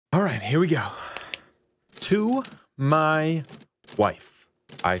All right, here we go. To my wife,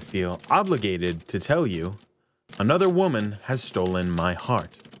 I feel obligated to tell you another woman has stolen my heart.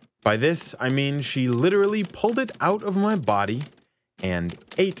 By this, I mean she literally pulled it out of my body and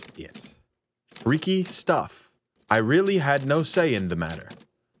ate it. Freaky stuff. I really had no say in the matter.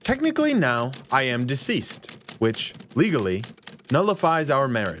 Technically now, I am deceased, which, legally, nullifies our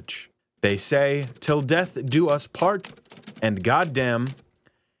marriage. They say, till death do us part, and goddamn,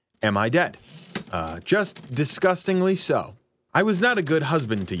 am I dead? Just disgustingly so. I was not a good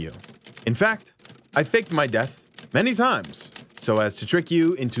husband to you. In fact, I faked my death many times, so as to trick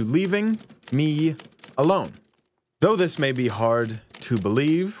you into leaving me alone. Though this may be hard to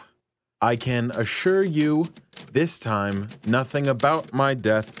believe, I can assure you this time nothing about my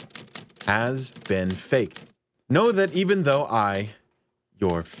death has been faked. Know that even though I,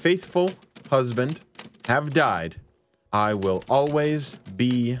 your faithful husband, have died, I will always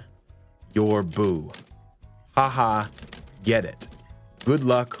be your boo. Haha, get it. Good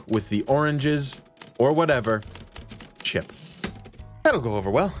luck with the oranges or whatever. Chip. That'll go over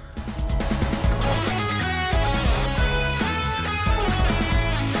well.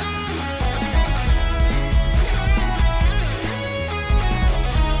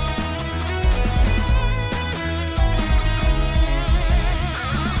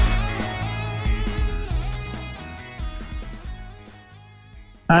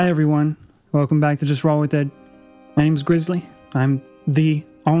 Hi everyone, welcome back to Just Roll With It. My name is Grizzly. I'm the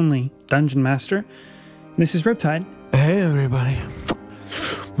only Dungeon Master. This is Riptide. Hey everybody,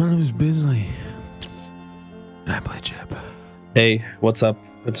 my name is Bizly, and I play Chip. Hey, what's up?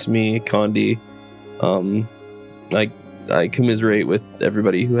 It's me, Condi. I commiserate with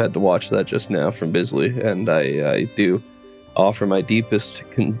everybody who had to watch that just now from Bizly, and I do offer my deepest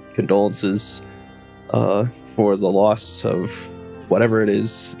condolences for the loss of whatever it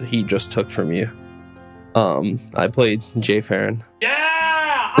is he just took from you. I played Jay Ferin.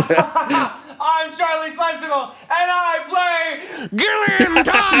 Yeah! I'm Charlie Slimecicle, and I play Gillion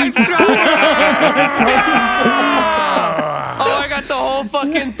Tidestrider! Oh, I got the whole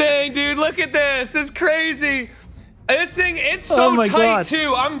fucking thing, dude. Look at this. It's crazy. This thing, it's so tight, God.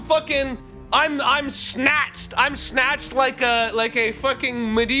 Too. I'm snatched. I'm snatched like a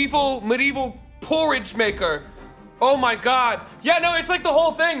fucking medieval porridge maker. Oh my god. Yeah, no, it's like the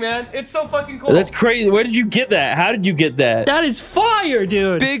whole thing, man. It's so fucking cool. That's crazy. Where did you get that? How did you get that? That is fire,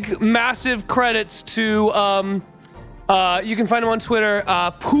 dude. Big, massive credits to, you can find him on Twitter,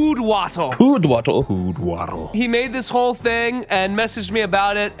 Poodwaddle. Poodwaddle. Poodwaddle. He made this whole thing and messaged me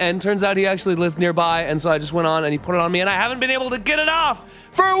about it, and turns out he actually lived nearby, and so I just went on and he put it on me, and I haven't been able to get it off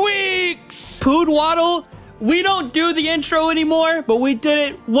for weeks! Poodwaddle, we don't do the intro anymore, but we did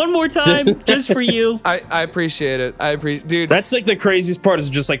it one more time just for you. I appreciate it. Dude. That's like the craziest part, is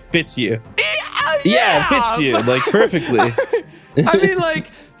it just like fits you. Yeah, it fits you like perfectly. I mean, like,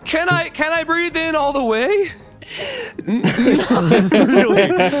 can I breathe in all the way? Not really,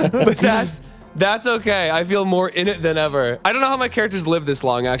 but that's okay. I feel more in it than ever. I don't know how my characters live this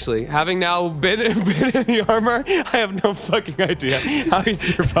long, actually. Having now been in the armor, I have no fucking idea how he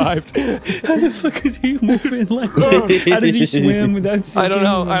survived. How the fuck is he moving like that? How does he swim without sinking?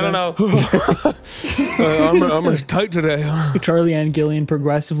 I don't know. Armor's tight today. Charlie and Gillian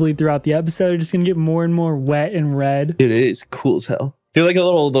progressively throughout the episode are just gonna get more and more wet and red. It is cool as hell. Do like a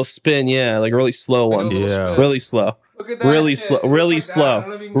little spin, yeah, like a really slow one. Yeah. Really slow. Look at that really shit. slow. Really Like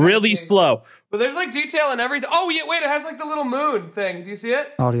slow. Really slow. But there's like detail and everything. Oh yeah, wait, it has like the little moon thing. Do you see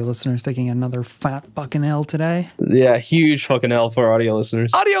it? Audio listeners taking another fat fucking L today. Yeah, huge fucking L for audio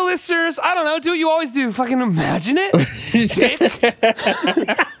listeners. Audio listeners, I don't know, do what you always do. Fucking imagine it. Dick.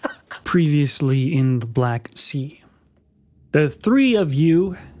 Previously in the Black Sea, the three of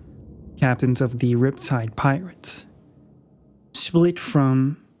you, captains of the Riptide Pirates, split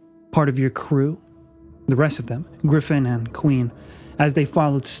from part of your crew, the rest of them, Griffin and Queen, as they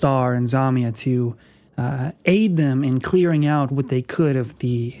followed Star and Zamia to aid them in clearing out what they could of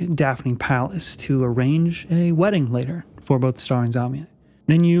the Daphne Palace to arrange a wedding later for both Star and Zamia.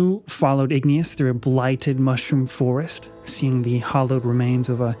 Then you followed Igneous through a blighted mushroom forest, seeing the hollowed remains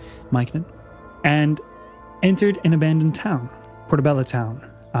of a Myconid, and entered an abandoned town, Portobello Town,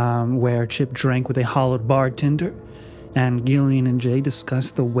 where Chip drank with a hollowed bartender, and Gillian and Jay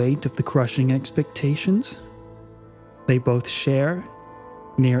discuss the weight of the crushing expectations they both share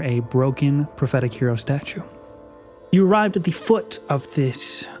near a broken prophetic hero statue. You arrived at the foot of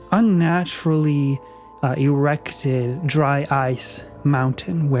this unnaturally erected dry ice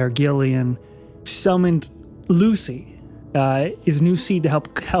mountain where Gillian summoned Lucy, his new seat to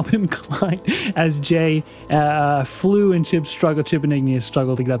help him climb as Jay flew and Chip and Igneous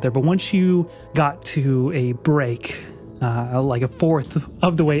struggled to get up there. But once you got to a break, like a fourth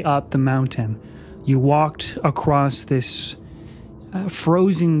of the way up the mountain, you walked across this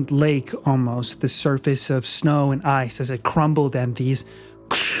frozen lake almost, the surface of snow and ice as it crumbled, and these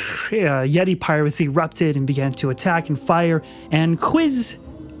Yeti pirates erupted and began to attack and fire and quiz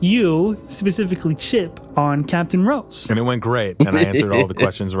you, specifically Chip, on Captain Rose. And it went great, and I answered all the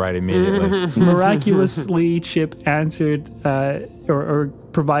questions right immediately. Miraculously, Chip answered or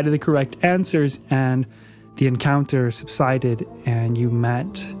provided the correct answers, and the encounter subsided, and you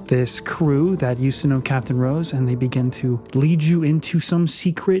met this crew that used to know Captain Rose, and they began to lead you into some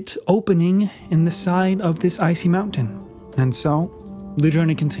secret opening in the side of this icy mountain. And so, the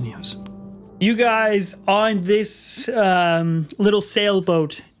journey continues. You guys on this little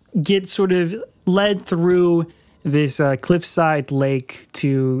sailboat get sort of led through this cliffside lake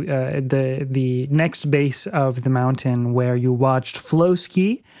to the next base of the mountain, where you watched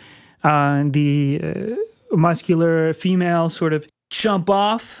Flowski, the muscular female, sort of jump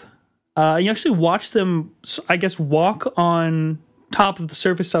off. You actually watched them, I guess, walk on top of the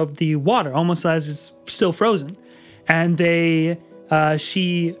surface of the water, almost as it's still frozen. And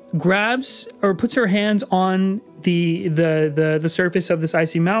she grabs or puts her hands on the surface of this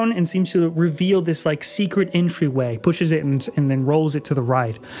icy mountain and seems to reveal this like secret entryway, pushes it and then rolls it to the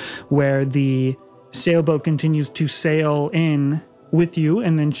right, where the sailboat continues to sail in with you,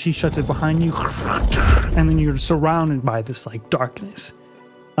 and then she shuts it behind you, and then you're surrounded by this like darkness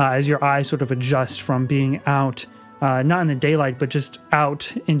as your eyes sort of adjust from being out, not in the daylight, but just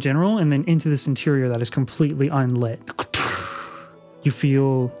out in general, and then into this interior that is completely unlit. You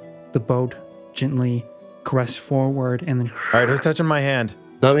feel the boat gently caress forward, and then... All right, who's touching my hand?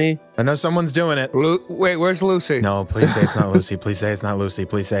 Not me. I know someone's doing it. Wait, where's Lucy? No, please say it's not Lucy. Please say it's not Lucy.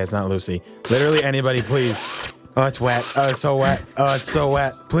 Please say it's not Lucy. Literally anybody, please. Oh, it's wet. Oh, it's so wet. Oh, it's so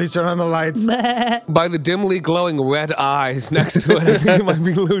wet. Please turn on the lights. By the dimly glowing red eyes next to it, I think it might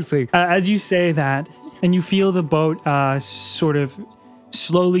be Lucy. As you say that, and you feel the boat sort of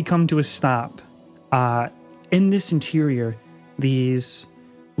slowly come to a stop, in this interior, these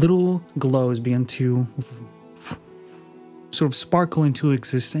little glows begin to sort of sparkle into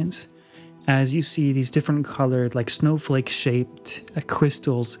existence as you see these different colored, like snowflake-shaped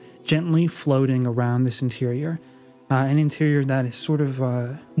crystals gently floating around this interior. An interior that is sort of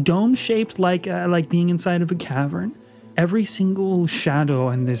dome-shaped, like being inside of a cavern. Every single shadow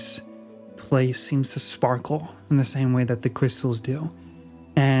in this place seems to sparkle in the same way that the crystals do.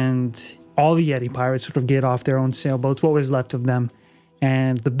 And all the Yeti pirates sort of get off their own sailboats, what was left of them.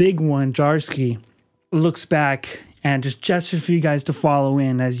 And the big one, Jarsky, looks back and just gestures for you guys to follow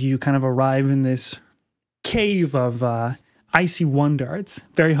in as you kind of arrive in this cave of icy wonder. It's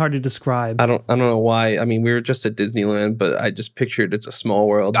very hard to describe. I don't know why. I mean, we were just at Disneyland, but I just pictured it's a small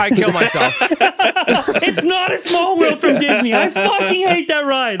world. I kill myself. It's not a small world from Disney. I fucking hate that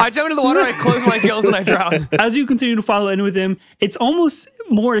ride. I jump into the water, I close my gills, and I drown. As you continue to follow in with him, it's almost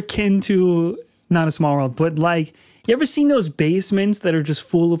more akin to not a small world, but like, you ever seen those basements that are just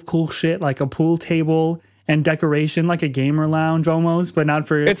full of cool shit, like a pool table and decoration, like a gamer lounge almost, but not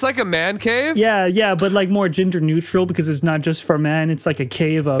for... It's like a man cave? Yeah, but like more gender neutral because it's not just for men. It's like a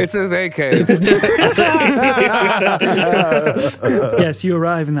cave of... It's a they cave. Yes, you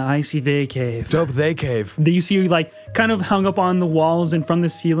arrive in the icy they cave. Dope they cave. You see like kind of hung up on the walls and from the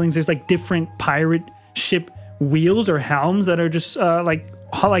ceilings, there's like different pirate ship wheels or helms that are just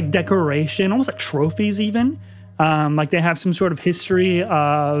like decoration, almost like trophies even. Like they have some sort of history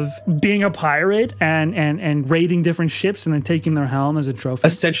of being a pirate and raiding different ships and then taking their helm as a trophy.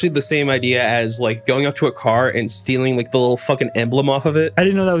 Essentially the same idea as like going up to a car and stealing like the little fucking emblem off of it. I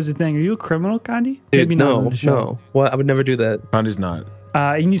didn't know that was a thing. Are you a criminal, Condi? Dude, maybe no. Well, I would never do that. Condi's not.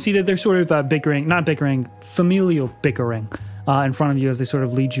 And you see that they're sort of familial bickering in front of you as they sort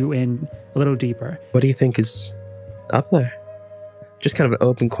of lead you in a little deeper. What do you think is up there? Just kind of an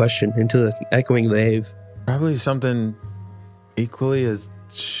open question into the echoing wave. Probably something equally as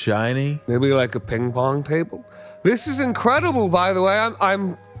shiny. Maybe like a ping pong table. This is incredible, by the way.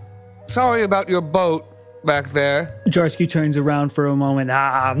 I'm sorry about your boat back there. Jarsky turns around for a moment.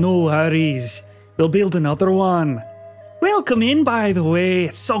 No worries. We'll build another one. Welcome in, by the way.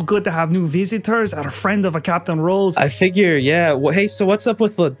 It's so good to have new visitors. Our friend of a Captain Rose. I figure, yeah. Well, hey, so what's up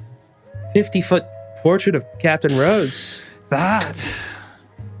with the 50-foot portrait of Captain Rose? That...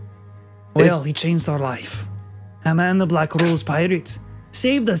 Well, he changed our life. A man, the Black Rose Pirates.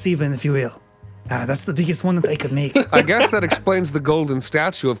 Saved us even, if you will. That's the biggest one that they could make. I guess that explains the golden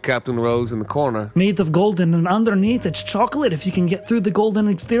statue of Captain Rose in the corner. Made of golden, and underneath it's chocolate if you can get through the golden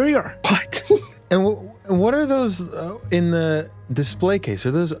exterior. What? And what are those in the display case?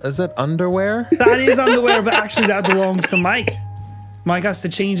 Is that underwear? That is underwear, but actually that belongs to Mike. Mike has to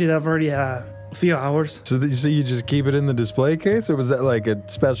change it every a few hours. So you just keep it in the display case, or was that like a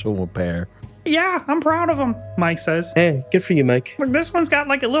special pair? Yeah, I'm proud of him, Mike says. Hey, good for you, Mike. Look, this one's got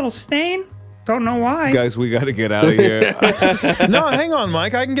like a little stain. Don't know why. Guys, we gotta get out of here. No, hang on,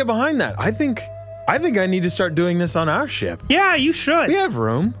 Mike. I can get behind that. I think I need to start doing this on our ship. Yeah, you should. We have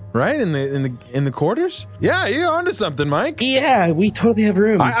room, right? In the quarters? Yeah, you're onto something, Mike. Yeah, we totally have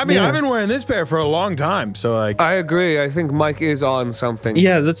room. I mean, I've been wearing this pair for a long time, so like. I agree. I think Mike is on something.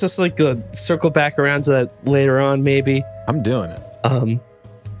 Yeah, let's just like circle back around to that later on, maybe. I'm doing it.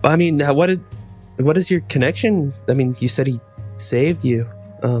 I mean, what is your connection? I mean, you said he saved you.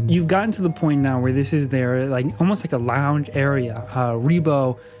 You've gotten to the point now where this is their like almost like a lounge area.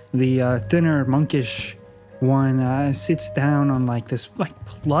 Rebo, the thinner monkish one, sits down on like this like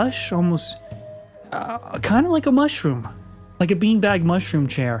plush, almost kind of like a mushroom, like a beanbag mushroom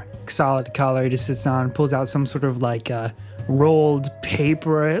chair. Solid color. He just sits down, pulls out some sort of like rolled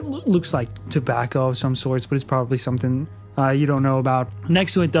paper. It looks like tobacco of some sorts, but it's probably something you don't know about.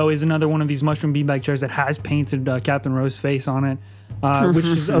 Next to it though is another one of these mushroom beanbag chairs that has painted Captain Rose's face on it. Which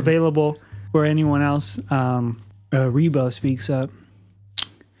is available for anyone else. Rebo speaks up.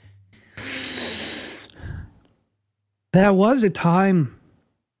 There was a time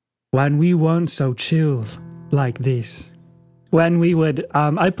when we weren't so chill like this. When we would,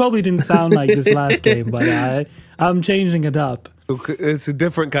 I probably didn't sound like this last game, but I'm changing it up. It's a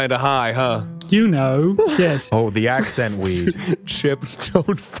different kind of high, huh? You know, yes. Oh, the accent weed. Chip,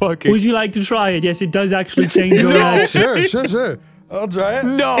 don't fucking... Would you like to try it? Yes, it does actually change your accent. Sure. I'll try it.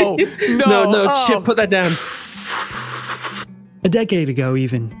 No, Chip, put that down. A decade ago,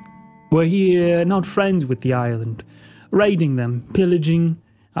 even, were he not friends with the island, raiding them, pillaging,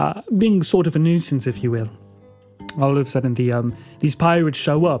 being sort of a nuisance, if you will. All of a sudden, these pirates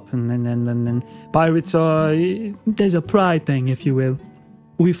show up, and pirates are... There's a pride thing, if you will.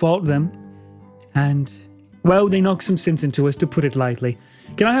 We fought them, and, well, they knocked some sense into us, to put it lightly.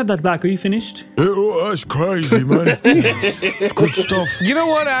 Can I have that back? Are you finished? That's crazy, man. Good stuff. You know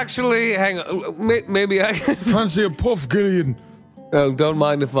what, actually? Hang on. Maybe I can... Fancy a puff, Gillion? Oh, don't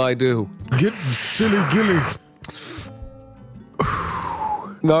mind if I do. Get silly Gilly.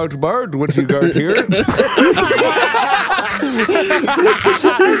 Not bird, what you got here? I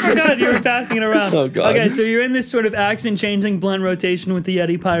forgot you were passing it around. Oh, God. Okay, so you're in this sort of accent-changing blend rotation with the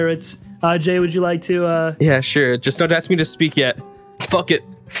Yeti Pirates. Jay, would you like to... Yeah, sure. Just don't ask me to speak yet. Fuck it.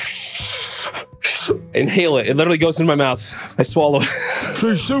 Inhale it. It literally goes in my mouth. I swallow it.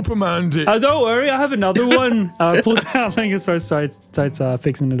 True Superman did. don't worry, I have another one. Pulls out like starts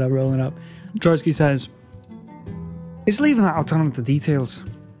fixing it up, rolling up. Trotsky says, "It's leaving out on the details.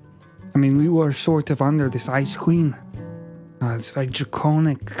 I mean, we were sort of under this Ice Queen. It's a very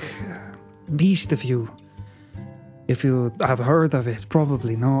draconic beast, if you have heard of it.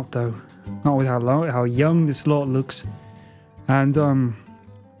 Probably not, though. Not with how young this lot looks. And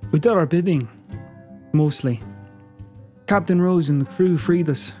we did our bidding, mostly. Captain Rose and the crew freed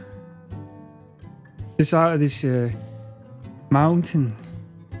us. This mountain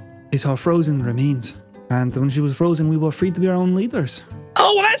is her frozen remains. And when she was frozen, we were free to be our own leaders."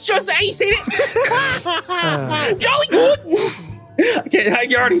 Oh, well, that's just how you said it. Jolly good. I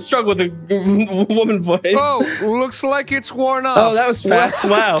already struggle with a woman voice. Oh, looks like it's worn off. Oh, that was fast.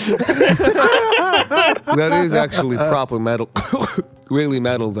 Wow. That is actually proper metal. Really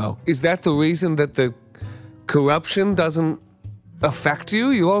metal, though. Is that the reason that the corruption doesn't affect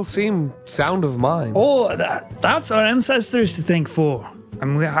you? You all seem sound of mind. Oh, that's our ancestors to thank for. I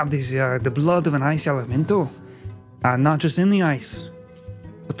mean, we have this, the blood of an ice elemental. Not just in the ice,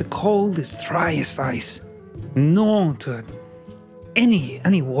 but the coldest, driest ice known to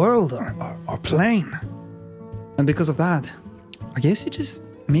any world or plane. And because of that, I guess it just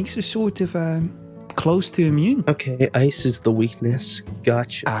makes us sort of close to immune. Okay, ice is the weakness.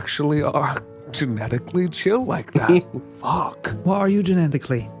 Gotcha. Actually are genetically chill like that. Fuck. What are you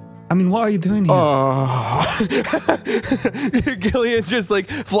genetically? I mean, what are you doing here? Gillian just like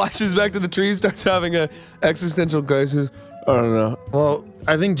flashes back to the tree, starts having a existential crisis. I don't know. Well,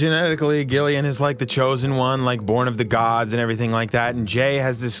 I think genetically, Gillian is like the chosen one, like born of the gods and everything like that. And Jay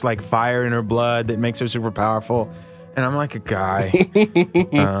has this like fire in her blood that makes her super powerful. And I'm like a guy.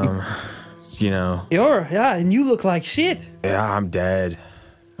 You know. Yeah, and you look like shit. Yeah, I'm dead.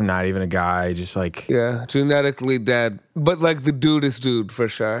 I'm not even a guy, just like... Yeah, genetically dead. But like the dudest dude for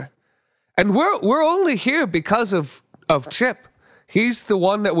sure. And we're only here because of Chip. He's the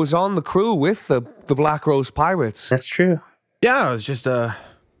one that was on the crew with the Black Rose Pirates. That's true. Yeah, it was just a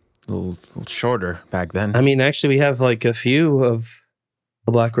little shorter back then. I mean, actually, we have like a few of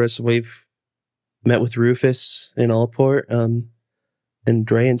the Black Rose. We've met with Rufus in Allport, and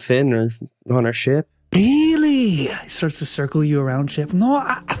Dre and Finn are on our ship. Really? He starts to circle you around, Chip. No,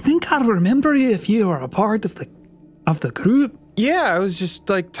 I think I remember you if you were a part of the group. Yeah, I was just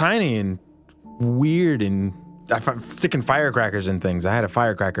like tiny and weird and sticking firecrackers and things. I had a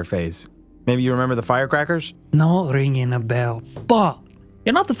firecracker phase. Maybe you remember the firecrackers? Not ringing a bell, but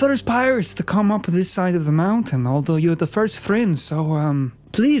you're not the first pirates to come up this side of the mountain, although you're the first friends, so,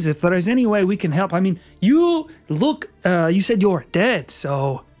 please, if there is any way we can help. I mean, you you said you're dead,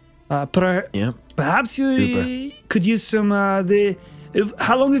 so, perhaps you could use some,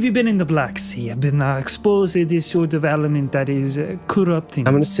 how long have you been in the Black Sea? I've been exposed to this sort of element that is corrupting.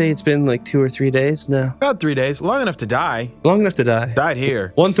 I'm going to say it's been like 2 or 3 days now. About 3 days. Long enough to die. Long enough to die. Died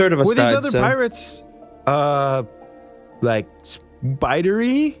here. 1/3 of us Were died. these other pirates, like,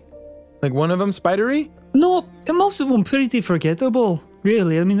 spidery? Like one of them spidery? No, most of them pretty forgettable,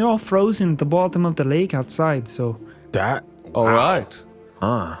 really. I mean, they're all frozen at the bottom of the lake outside, so... That? All right.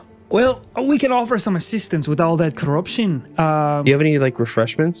 Huh. Well, we can offer some assistance with all that corruption. Do you have any like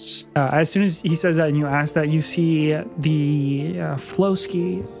refreshments? As soon as he says that and you ask that, you see the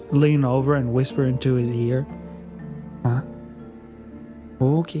Flosky lean over and whisper into his ear. Huh?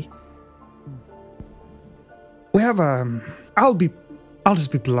 Okay. We have I'll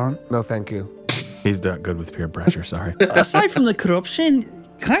just be blunt. No, thank you. He's not good with peer pressure, sorry. Aside from the corruption,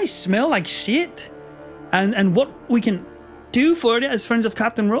 kind of smell like shit. And what we can do for it as friends of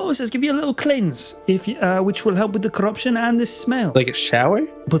Captain Rose is give you a little cleanse, which will help with the corruption and the smell. Like a shower?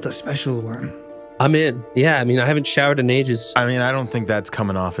 But a special one. I'm in. Yeah, I mean, I haven't showered in ages. I mean, I don't think that's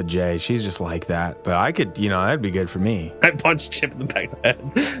coming off of Jay. She's just like that. But I could, that'd be good for me. I punched Chip in the back of the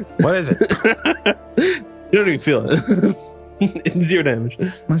head. What is it? You don't even feel it. 0 damage.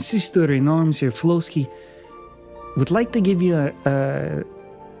 My sister in arms here, Flosky, would like to give you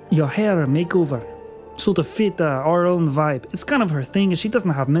your hair a makeover. Sort of fit our own vibe. It's kind of her thing, and she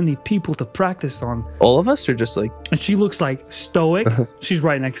doesn't have many people to practice on. All of us are just like... And she looks like stoic. She's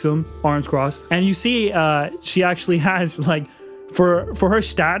right next to him, arms crossed. And you see she actually has, like, for her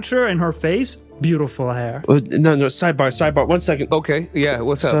stature and her face, beautiful hair. No, sidebar. 1 second. Okay, yeah,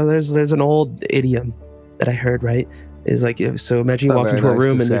 what's up? So there's an old idiom that I heard, right? Is like, so imagine you walk into a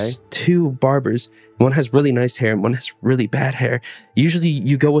room and there's 2 barbers. One has really nice hair and one has really bad hair. Usually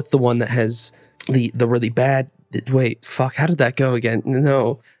you go with the one that has the really bad. Wait, fuck, how did that go again?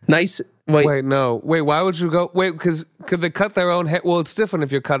 No, nice. Wait, no. Wait, why would you go? Wait, because could they cut their own hair? Well, it's different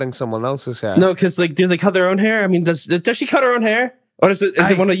if you're cutting someone else's hair. No, because like, do they cut their own hair? I mean, does she cut her own hair? Or is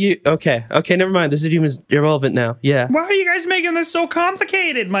it one of you? Okay, never mind. This idiom is irrelevant now. Yeah. Why are you guys making this so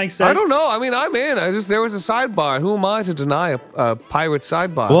complicated, Mike says? I don't know. I mean, I'm in. There was a sidebar. Who am I to deny a pirate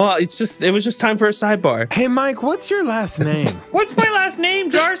sidebar? Well, it was just time for a sidebar. Hey, Mike, what's your last name? What's my last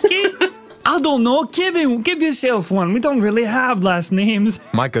name, Jarsky? I don't know. Give yourself one. We don't really have last names.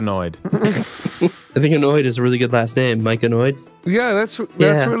 Mike Annoyed. I think Annoyed is a really good last name. Mike Annoyed. Yeah, that's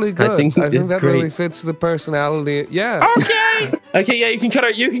really good. I think that great. really fits the personality. Yeah. Okay. Okay, yeah, you can cut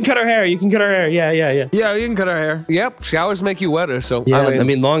her hair. You can cut her hair. Yeah. Yeah, you can cut our hair. Yep, showers make you wetter, so yeah, I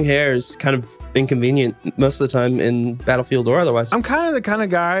mean long hair is kind of inconvenient most of the time in Battlefield or otherwise. I'm kind of the kind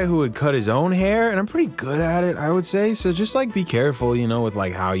of guy who would cut his own hair, and I'm pretty good at it, I would say. So just like be careful, with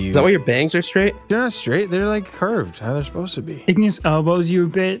like how you... Is that why your bangs are straight? They're not straight, they're like curved, how they're supposed to be. Ignis elbows you a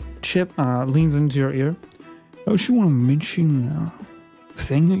bit. Chip leans into your ear. I just want to mention the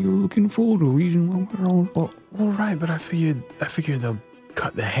thing that you're looking for, the reason why we're on. Well, right, but I figured they'll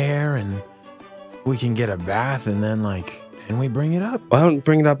cut the hair and we can get a bath and then and we bring it up. Well, I don't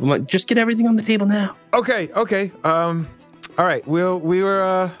bring it up. Just get everything on the table now. Okay. All right.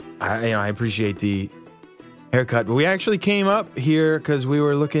 I appreciate the haircut, but we actually came up here because we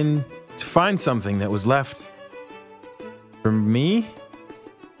were looking to find something that was left for me,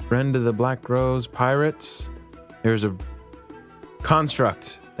 friend of the Black Rose Pirates. There's a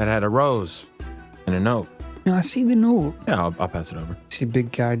construct that had a rose and a note. Yeah, I see the note. Yeah, I'll pass it over. See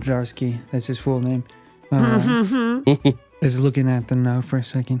big guy Jarsky. That's his full name. Is looking at the note for a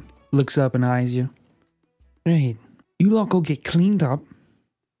second. Looks up and eyes you. Right. You lot go get cleaned up.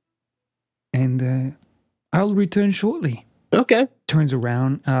 And I'll return shortly. Okay. Turns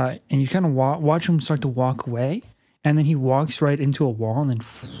around and you kind of watch him start to walk away. And then he walks right into a wall and then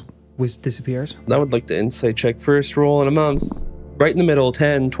disappears. I would like the insight check. First roll in a month. Right in the middle,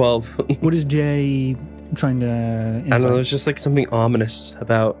 10, 12. What is Jay trying to insight? I don't know, there's just like something ominous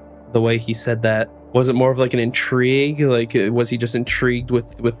about the way he said that? Was it more of like an intrigue? Like, was he just intrigued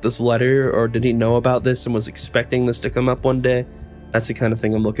with this letter, or did he know about this and was expecting this to come up one day? That's the kind of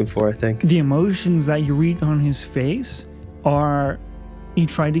thing I'm looking for, I think. The emotions that you read on his face are, he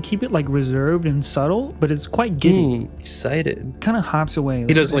tried to keep it like reserved and subtle, but it's quite giddy. Excited. Kind of hops away.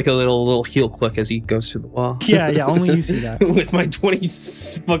 He does like a little heel click as he goes through the wall. Yeah, only you see that. With my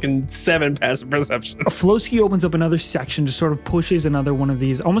 27 passive perception. Flosky opens up another section, just sort of pushes another one of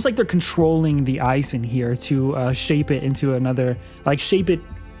these, almost like they're controlling the ice in here to shape it into another, like shape it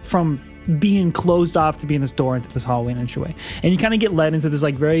from being closed off to being this door into this hallway and entryway. And you kind of get led into this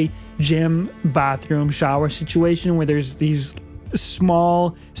like very gym, bathroom, shower situation where there's these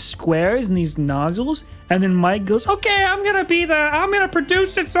small squares and these nozzles, and then Mike goes, okay, I'm gonna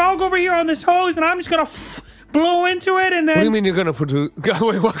produce it, so I'll go over here on this hose and I'm just gonna blow into it, and then... What do you mean you're gonna produce?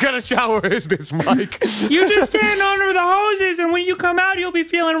 Wait, what kind of shower is this, Mike? You just stand under the hoses, and when you come out, you'll be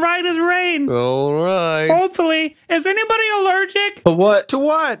feeling right as rain. All right. Hopefully. Is anybody allergic? To what? To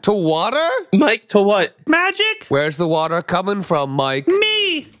what? To water? Mike, to what? Magic? Where's the water coming from, Mike?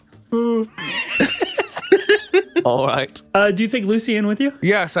 Me. All right. Do you take Lucy in with you?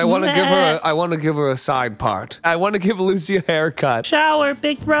 Yes, I want to give her. I want to give her a side part. I want to give Lucy a haircut. Shower,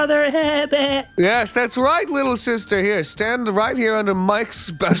 big brother. Yes, that's right, little sister. Here, stand right here under Mike's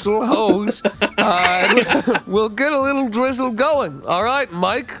special hose. We'll get a little drizzle going. All right,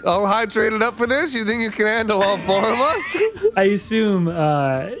 Mike, all hydrated up for this? You think you can handle all 4 of us? I assume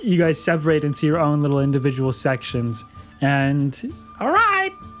you guys separate into your own little individual sections. And all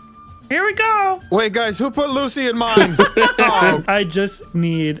right. Here we go. Wait, guys, who put Lucy in mine? Oh. I just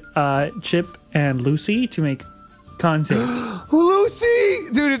need Chip and Lucy to make con saves. Lucy!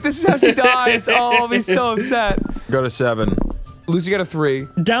 Dude, if this is how she dies, oh, I'll be so upset. Go to 7. Lucy got a 3.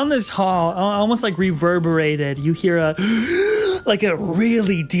 Down this hall, almost like reverberated, you hear a like a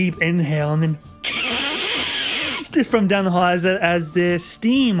really deep inhale, and then from down the hall as the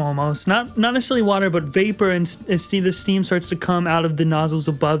steam, almost not necessarily water, but vapor and steam. The steam starts to come out of the nozzles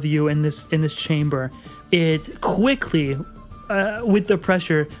above you in this chamber. It quickly, with the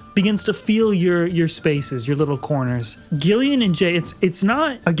pressure, begins to fill your spaces, your little corners. Gillion and Jay, it's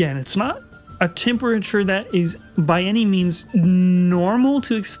not a temperature that is by any means normal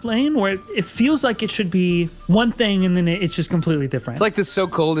to explain, where it feels like it should be one thing and then it's just completely different. It's like this so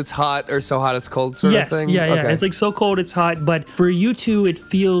cold it's hot, or so hot it's cold sort of thing? Yeah. Okay. It's like so cold it's hot, but for you two, it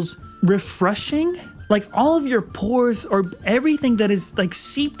feels refreshing. Like all of your pores, or everything that is like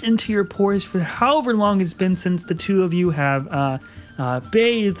seeped into your pores for however long it's been since the two of you have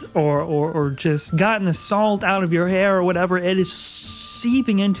bathed or just gotten the salt out of your hair or whatever, it is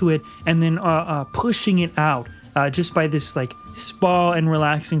seeping into it and then pushing it out just by this like spa and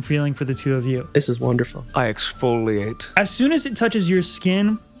relaxing feeling for the two of you. This is wonderful. I exfoliate. As soon as it touches your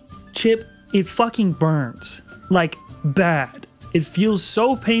skin, Chip, it fucking burns. Like bad. It feels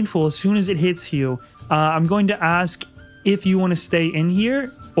so painful as soon as it hits you. I'm going to ask if you want to stay in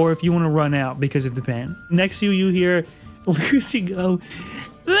here or if you want to run out because of the pain. Next to you, you hear Lucy go,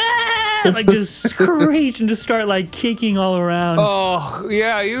 "Ah!" like just screech and just start like kicking all around. Oh,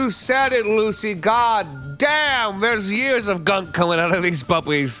 yeah, you said it, Lucy. God damn, there's years of gunk coming out of these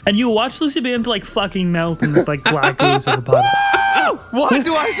puppies. And you watch Lucy begin to like fucking melt in this like black ooze of a puddle. What?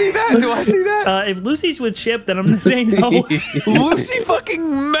 Do I see that? Do I see that? If Lucy's with Chip, then I'm gonna say no. Lucy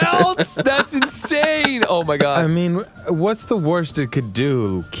fucking melts. That's insane. Oh my god. I mean, what's the worst it could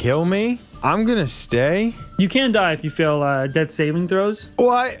do? Kill me? I'm gonna stay. You can die if you fail death saving throws.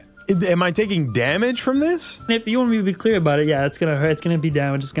 What? Am I taking damage from this? If you want me to be clear about it, yeah, it's gonna hurt. It's gonna be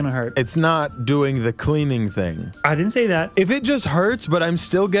damage. It's gonna hurt. It's not doing the cleaning thing. I didn't say that. If it just hurts, but I'm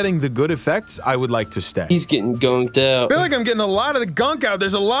still getting the good effects, I would like to stay. He's getting gunked out. I feel like I'm getting a lot of the gunk out.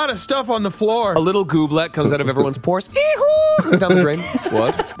 There's a lot of stuff on the floor. A little gooblet comes out of everyone's pores. Goes down the drain.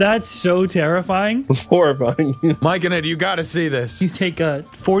 What? That's so terrifying. Horrifying. Mike and Ed, you gotta see this. You take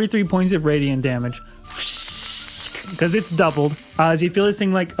 43 points of radiant damage. Because it's doubled. As you feel this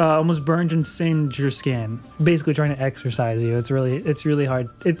thing like almost burns and singe your skin. Basically trying to exercise you. It's really hard.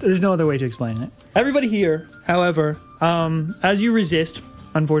 There's no other way to explain it. Everybody here, however, as you resist,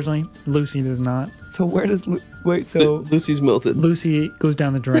 unfortunately, Lucy does not. So where does wait, so Lucy's melted. Lucy goes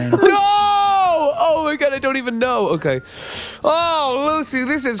down the drain. No! Oh my god, I don't even know. Okay. Oh, Lucy,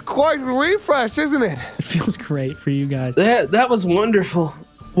 this is quite the refresh, isn't it? It feels great for you guys. That was wonderful.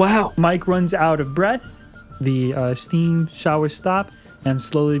 Wow. Mike runs out of breath. The steam showers stop and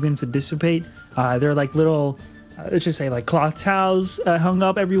slowly begins to dissipate. They're like little, let's just say like cloth towels hung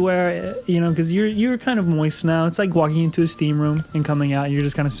up everywhere, you know, because you're kind of moist now. It's like walking into a steam room and coming out, and you're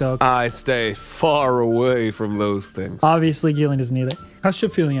just kind of soaked. I stay far away from those things. Obviously, Gillion doesn't need it. How's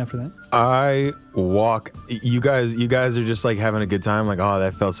Chip feeling after that? I walk. You guys are just like having a good time. Like, oh,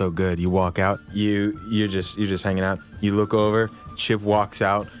 that felt so good. You walk out. You're just hanging out. You look over. Chip walks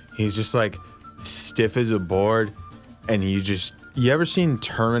out. He's just like stiff as a board, and you ever seen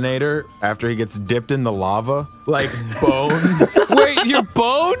Terminator after he gets dipped in the lava? Like bones. Wait, your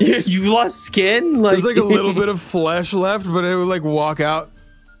bones? You've lost skin? Like, There's like a little bit of flesh left, but it would like walk out.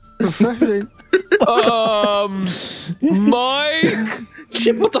 Mike?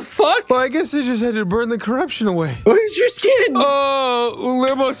 Chip, what the fuck? Well, I guess they just had to burn the corruption away. Where's your skin? Oh,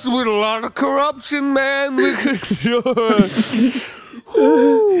 there must have been a lot of corruption, man. You guys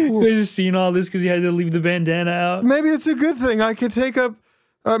just seen all this because you had to leave the bandana out. Maybe it's a good thing. I could take up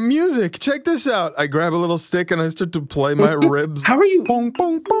music. Check this out. I grab a little stick and I start to play my ribs. How are you? Bong,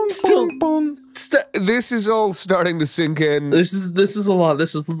 bong, bong, Still- bong, bong. This is all starting to sink in. This is a lot.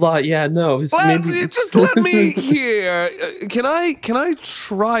 This is a lot. Yeah, no. It's maybe Just let me hear. Can I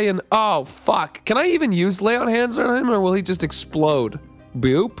try and... Oh, fuck. Can I even use lay on hands on him, or will he just explode?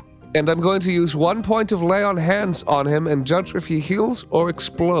 Boop. And I'm going to use 1 point of lay on hands on him and judge if he heals or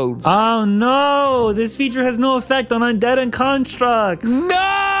explodes. Oh no! This feature has no effect on undead and constructs.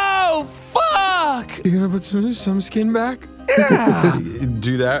 No! Fuck! You gonna put some skin back? Yeah.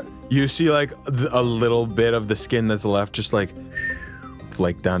 Do that. You see like a little bit of the skin that's left just like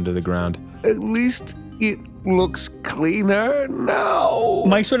flake down to the ground. At least it looks cleaner now.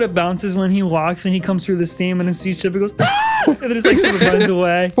 Mike sort of bounces when he walks and he comes through the steam and then sees Chip and goes, ah! And then just like sort of runs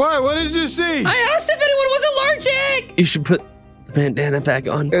away. Why? What did you see? I asked if anyone was allergic! you should put the bandana back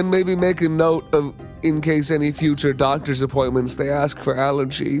on. And maybe make a note of, in case any future doctor's appointments, they ask for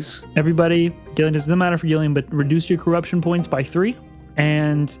allergies. Everybody, Gillion, doesn't matter for Gillion, but reduce your corruption points by 3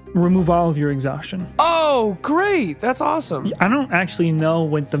 and remove all of your exhaustion. Oh, great. That's awesome. I don't actually know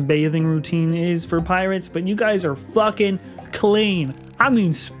what the bathing routine is for pirates, but you guys are fucking clean. I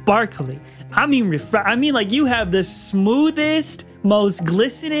mean sparkly. I mean I mean like you have the smoothest, most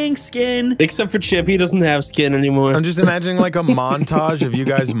glistening skin. Except for Chip, he doesn't have skin anymore. I'm just imagining like a montage of you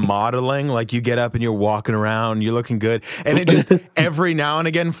guys modeling, like you get up and you're walking around, you're looking good, and it just every now and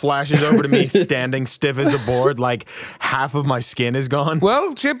again flashes over to me standing stiff as a board, like half of my skin is gone.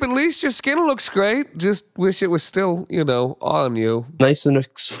 Well, Chip, at least your skin looks great. Just wish it was still, you know, on you. Nice and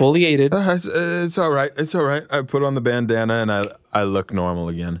exfoliated. It's all right. It's all right. I put on the bandana and I look normal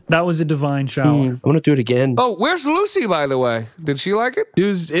again. That was a divine shower. I want to do it again. Oh, where's Lucy, by the way? Did she like it? She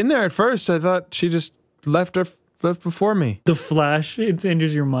was in there at first. I thought she just left before me. The flash, it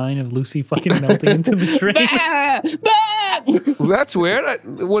enters your mind of Lucy fucking melting into the train. Well, that's weird.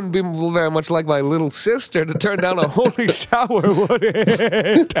 It wouldn't be very much like my little sister to turn down a holy shower, would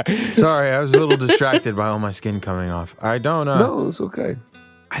it? Sorry, I was a little distracted by all my skin coming off. I don't know. No, it's okay.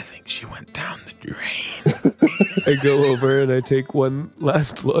 I think she went down the drain. I go over and I take one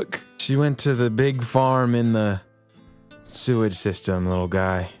last look. She went to the big farm in the sewage system, little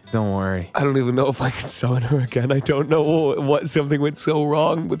guy. Don't worry. I don't even know if I can summon her again. I don't know what something went so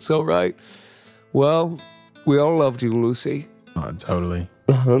wrong, but so right. Well, we all loved you, Lucy. Oh, totally.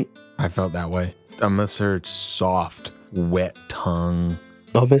 Uh-huh. I felt that way. I miss her soft, wet tongue.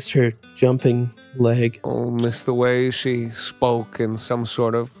 I'll miss her jumping leg. I'll miss the way she spoke in some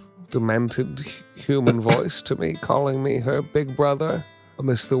sort of demented human voice to me, calling me her big brother. I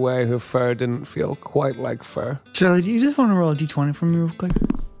miss the way her fur didn't feel quite like fur. Charlie, do you just want to roll a d20 for me real quick?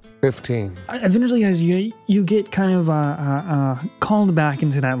 15. Eventually, as you get kind of called back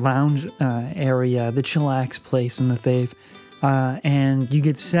into that lounge area, the chillax place in the Thave, and you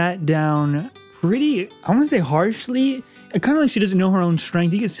get sat down pretty, I want to say harshly, kind of like she doesn't know her own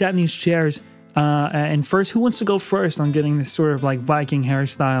strength. You get sat in these chairs, and first, who wants to go first on getting this sort of like Viking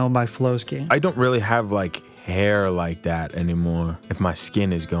hairstyle by Flowski? I don't really have like hair like that anymore if my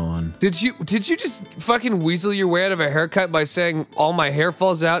skin is gone. Did you just fucking weasel your way out of a haircut by saying all my hair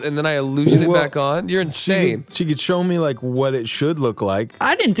falls out and then I illusion it back on? You're insane. She could show me like what it should look like.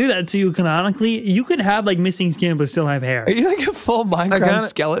 I didn't do that to you canonically. You could have like missing skin but still have hair. Are you like a full Minecraft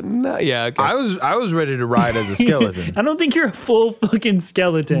skeleton? Yeah, okay. I was ready to ride as a skeleton. I don't think you're a full fucking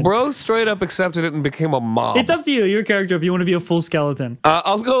skeleton. Bro straight up accepted it and became a mob. It's up to you, your character, if you want to be a full skeleton.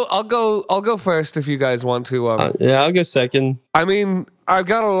 I'll go first if you guys want to. Yeah, I'll go second. I mean, I've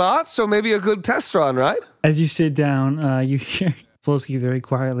got a lot, so maybe a good test run, right? As you sit down, you hear Flowski very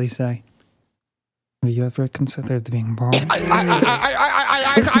quietly say, "Have you ever considered being born?"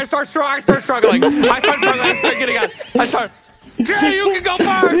 I start struggling. I start getting out. Jay, you can go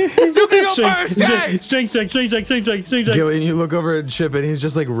first. You can go first, Jay. Strength check. Gillion, you look over at Chip and he's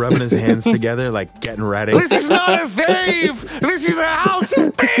just like rubbing his hands together, like getting ready. This is not a cave. This is a house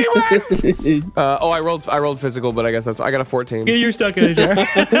of demons. I rolled physical, but I guess I got a 14. Yeah, you're stuck in a chair.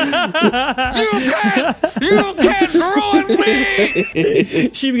 You can't ruin me.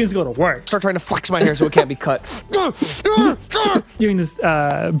 She begins to go to work. Start trying to flex my hair so it can't be cut. During this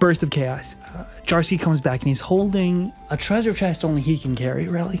burst of chaos, JRWI comes back and he's holding a treasure chest only he can carry.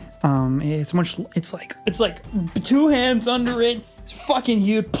 Really, it's like 2 hands under it. It's fucking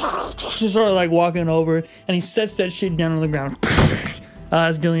huge. Just sort of like walking over, and he sets that shit down on the ground.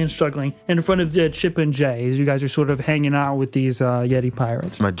 As Gillion's struggling in front of Chip and Jay, as you guys are sort of hanging out with these Yeti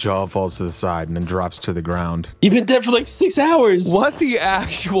pirates. My jaw falls to the side and then drops to the ground. You've been dead for like 6 hours. What the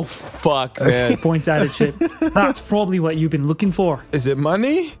actual fuck, man? Points out at Chip. That's probably what you've been looking for. Is it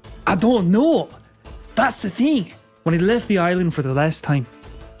money? I don't know. That's the thing. When he left the island for the last time,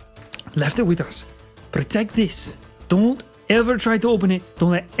 left it with us. Protect this. Don't ever try to open it.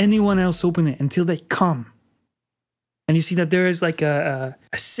 Don't let anyone else open it until they come. And you see that there is like a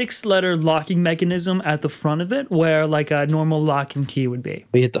 6-letter locking mechanism at the front of it where like a normal lock and key would be.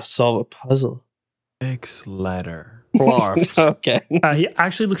 We had to solve a puzzle. 6-letter. Okay. He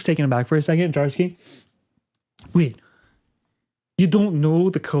actually looks taken aback for a second, JRWI. Wait, you don't know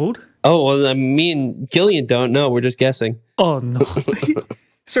the code? Oh, well, me and Gillion don't know. We're just guessing. Oh, no.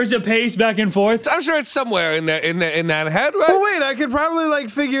 Starts to pace back and forth. I'm sure it's somewhere in that head, right? Oh wait, I could probably like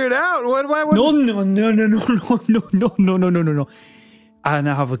figure it out. Why would No. I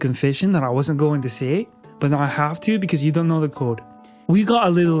now have a confession that I wasn't going to say, but now I have to because you don't know the code. We got a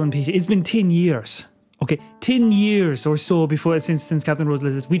little impatient. It's been 10 years. Okay, 10 years or so before since Captain Rose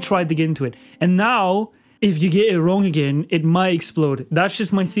let us. We tried to get into it. And now, if you get it wrong again, it might explode. That's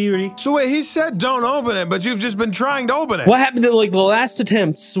just my theory. So wait, he said don't open it, but you've just been trying to open it. What happened to like the last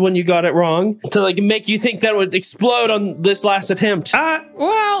attempts when you got it wrong to like make you think that would explode on this last attempt?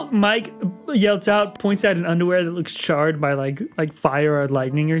 Well, Mike yells out, points at an underwear that looks charred by like fire or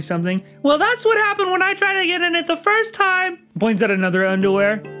lightning or something. Well, that's what happened when I tried to get in it the first time. Points at another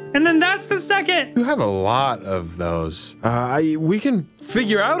underwear. And then that's the second. You have a lot of those. We can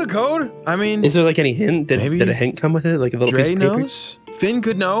figure out a code. I mean, is there like any hint? Did a hint come with it? Like a little piece of paper? Knows. Finn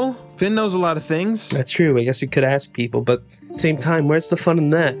could know. Finn knows a lot of things. That's true. I guess we could ask people, but at the same time, where's the fun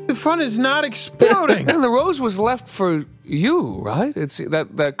in that? The fun is not exploding. And the rose was left for you, right? It's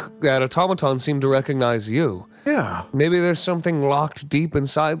that automaton seemed to recognize you. Yeah. Maybe there's something locked deep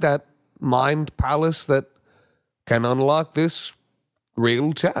inside that mind palace that can unlock this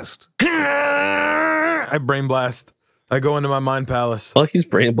real chest. I brain blast. I go into my mind palace. While he's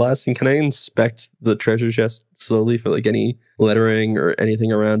brain blasting, can I inspect the treasure chest slowly for like any lettering or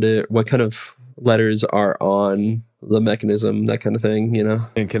anything around it? What kind of letters are on the mechanism, that kind of thing, you know?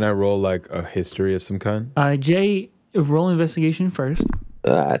 And can I roll like a history of some kind? Jay, roll investigation first.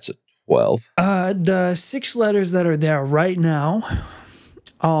 That's a 12. The 6 letters that are there right now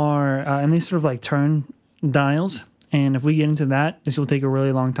are, and they sort of like turn dials. And if we get into that, this will take a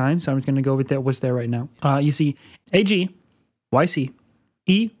really long time. So I'm just going to go with what's there right now. You see AG, YC,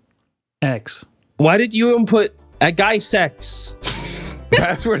 E, X. Why did you input a guy sex?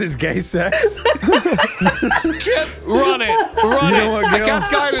 Password is gay sex. Chip, run it. Run You know what, it. Gil? I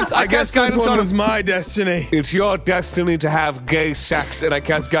cast guidance. I guess this one on was him. my destiny. It's your destiny to have gay sex, and I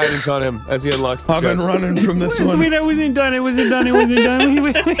cast guidance on him as he unlocks the I've been chest. running from this one. Wait, it wasn't done.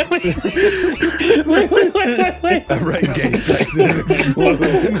 Wait. I write gay sex and it explodes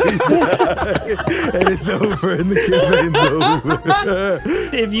and we die. And it's over and the campaign's over.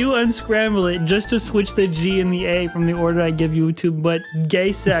 If you unscramble it just to switch the G and the A from the order I give you to, but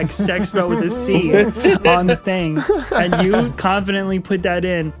gay sex spelled with a C on the thing, and you confidently put that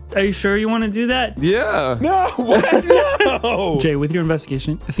in, are you sure you want to do that? Yeah. No, what? No. Jay, with your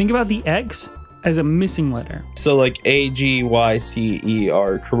investigation, think about the X as a missing letter. So like A, G, Y, C, E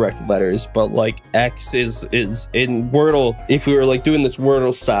are correct letters, but like X is in Wordle. If we were like doing this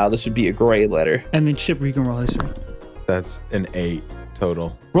Wordle style, this would be a gray letter. And then Chip, you can roll history. That's an 8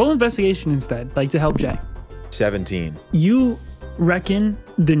 total. Roll investigation instead, like to help Jay. 17. You reckon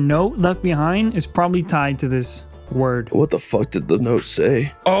the note left behind is probably tied to this word. What the fuck did the note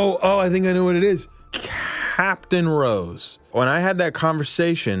say? Oh, I think I know what it is. Captain Rose. When I had that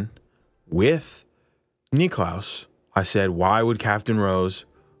conversation with Niklaus, I said, why would Captain Rose,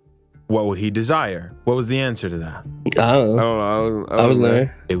 what would he desire? What was the answer to that? I don't know. I was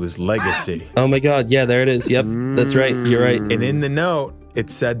there. It was legacy. Oh my god, yeah, there it is. Yep, that's right. You're right. And in the note, it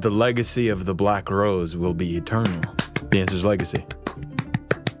said the legacy of the Black Rose will be eternal. The answer is legacy.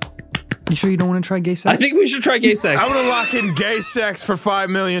 You sure you don't want to try gay sex? I think we should try gay sex. I'm gonna lock in gay sex for $5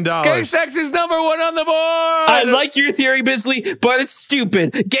 million. Gay sex is #1 on the board. I like your theory, Bizly, but it's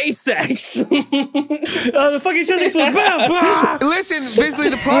stupid. Gay sex. The fucking chest explodes. Listen,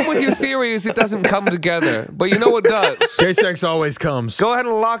 Bizly, the problem with your theory is it doesn't come together. But you know what does? Gay sex always comes. Go ahead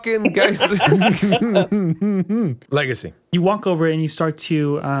and lock in gay sex. Legacy. You walk over and you start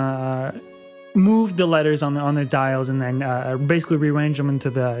to move the letters on the dials, and then basically rearrange them into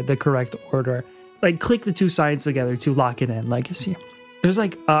the correct order. Like click the two sides together to lock it in. Legacy. There's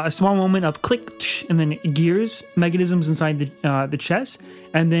like a small moment of click, and then gears, mechanisms inside the chest,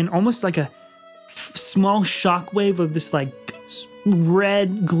 and then almost like a small shockwave of this like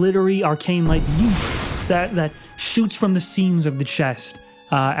red, glittery, arcane light that shoots from the seams of the chest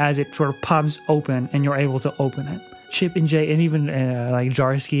as it sort of pops open, and you're able to open it. Chip and Jay, and even like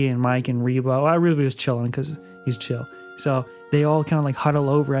Jarsky and Mike and Rebo. Well, I really was chilling because he's chill. So they all kind of like huddle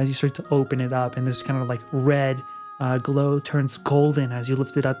over as you start to open it up, and this kind of like red glow turns golden as you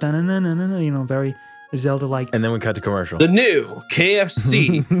lift it up. You know, very Zelda-like. And then we cut to commercial. The new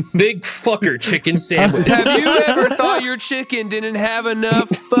KFC Big Fucker Chicken Sandwich. Have you ever thought your chicken didn't have enough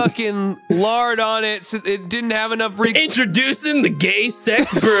fucking lard on it, so it didn't have enough Introducing the gay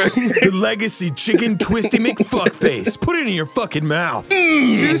sex burger. The Legacy Chicken Twisty McFuckface. Put it in your fucking mouth.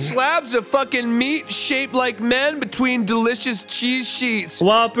 2 slabs of fucking meat shaped like men between delicious cheese sheets.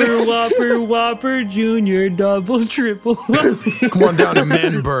 Whopper, Whopper, Whopper, Junior, double, triple. Come on down to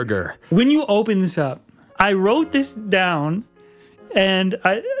Men Burger. When you open this up, I wrote this down, and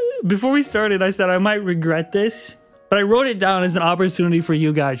before we started, I said I might regret this, but I wrote it down as an opportunity for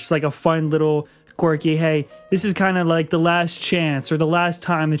you guys, just like a fun little quirky, hey, this is kind of like the last chance or the last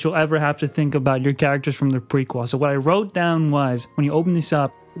time that you'll ever have to think about your characters from the prequel. So what I wrote down was, when you open this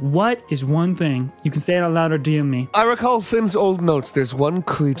up, what is one thing, you can say it out loud or DM me. I recall Finn's old notes. There's one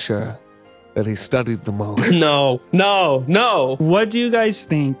creature that he studied the most. No. What do you guys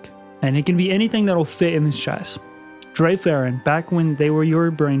think? And it can be anything that'll fit in this chest. Jay Ferin, back when they were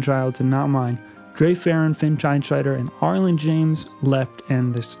your brainchilds and not mine, Jay Ferin, Finn Tidestrider, and Arlen James left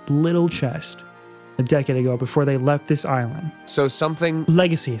in this little chest a decade ago before they left this island. So something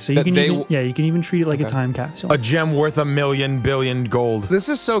legacy. So you can you can even treat it like a time capsule. A gem worth $1 million billion gold. This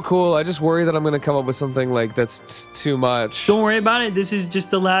is so cool. I just worry that I'm gonna come up with something like that's too much. Don't worry about it. This is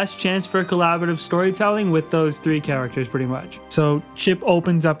just the last chance for collaborative storytelling with those 3 characters, pretty much. So Chip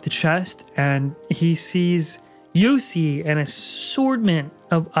opens up the chest and you see an assortment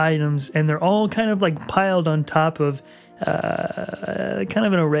of items, and they're all kind of like piled on top of kind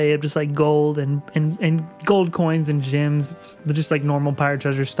of an array of just like gold and gold coins and gems. It's just like normal pirate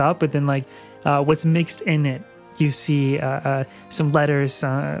treasure stuff, but then like what's mixed in it, you see some letters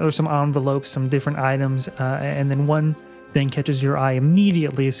or some envelopes, some different items, and then one thing catches your eye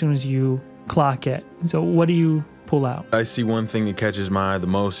immediately as soon as you clock it. So what do you pull out? I see one thing that catches my eye the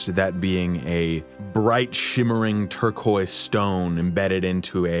most, that being a bright shimmering turquoise stone embedded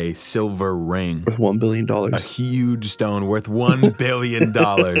into a silver ring. Worth $1 billion. A huge stone worth $1 billion.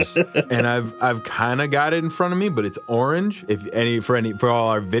 And I've kind of got it in front of me, but it's orange. For all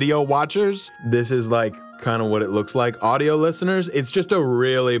our video watchers, this is like kind of what it looks like. Audio listeners, it's just a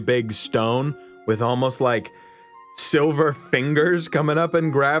really big stone with almost like silver fingers coming up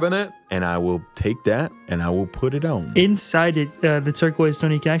and grabbing it, and I will take that and I will put it on. Inside it, the turquoise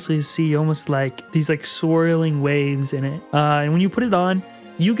stone, you can actually see almost like these like swirling waves in it. And when you put it on,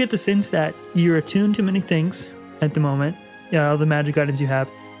 you get the sense that you're attuned to many things at the moment, all the magic items you have,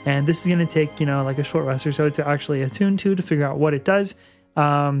 and this is going to take, you know, like a short rest or so to actually attune to figure out what it does.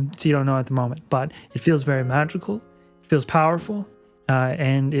 So you don't know at the moment, but it feels very magical, it feels powerful,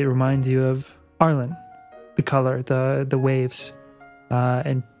 and it reminds you of Arlen. The color, the waves,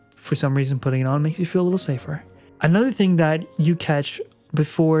 and for some reason putting it on makes you feel a little safer. Another thing that you catch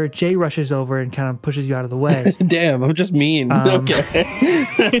before Jay rushes over and kind of pushes you out of the way. Damn, I'm just mean. Okay.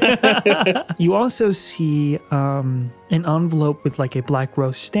 You also see an envelope with like a black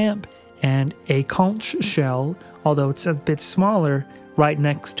rose stamp and a conch shell, although it's a bit smaller, right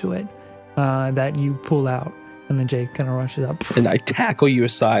next to it, that you pull out. And then Jay kind of rushes up. And I tackle you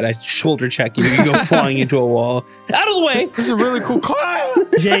aside. I shoulder check you. You go flying into a wall. Out of the way! This is a really cool car.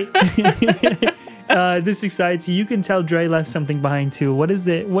 Jay, this excites you. You can tell Dre left something behind too. What is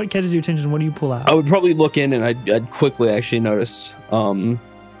it? What catches your attention? What do you pull out? I would probably look in and I'd quickly actually notice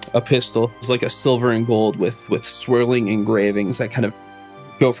a pistol. It's like a silver and gold with swirling engravings that kind of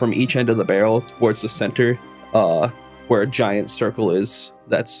go from each end of the barrel towards the center, where a giant circle is.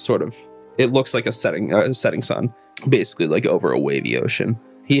 That's sort of... It looks like a setting sun, basically like over a wavy ocean.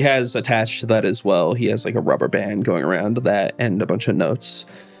 He has attached to that as well. He has like a rubber band going around that and a bunch of notes.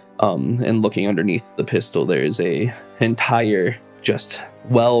 And looking underneath the pistol, there is a entire, just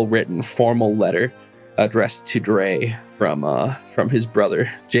well-written formal letter addressed to Dre from his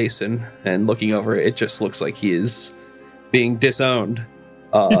brother Jason. And looking over it, it just looks like he is being disowned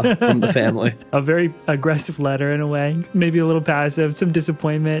from the family. A very aggressive letter in a way, maybe a little passive, some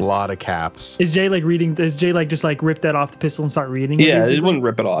disappointment. A lot of caps. Is Jay like reading? Is Jay like just like rip that off the pistol and start reading it? Yeah, it wouldn't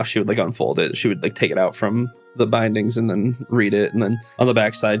rip it off. She would like unfold it. She would like take it out from the bindings and then read it, and then on the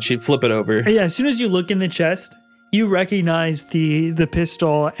backside she'd flip it over. Yeah, as soon as you look in the chest, you recognize the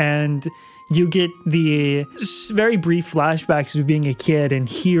pistol, and you get the very brief flashbacks of being a kid and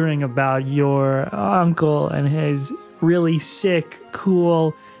hearing about your uncle and his really sick,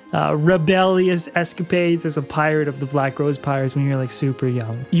 cool, rebellious escapades as a pirate of the Black Rose Pirates when you're like super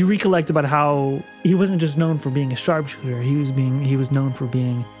young. You recollect about how he wasn't just known for being a sharpshooter. He was known for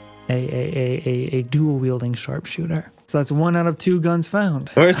being a dual wielding sharpshooter. So that's 1 out of 2 guns found.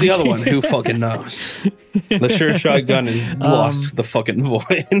 Where's the other one? Who fucking knows? The sure shot gun is lost the fucking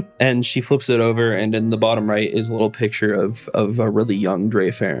void. And she flips it over, and in the bottom right is a little picture of a really young Jay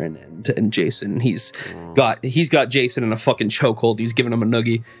Ferin and Jason. He's got Jason in a fucking chokehold. He's giving him a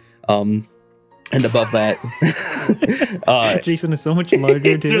noogie. And above that, Jason is so much larger.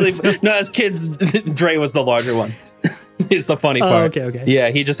 It's really, no, as kids, Dre was the larger one. It's the funny part. Okay.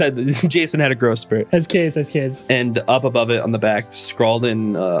 Yeah, Jason had a growth spurt. As kids. And up above it on the back, scrawled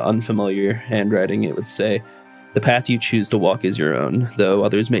in unfamiliar handwriting, it would say, "The path you choose to walk is your own. Though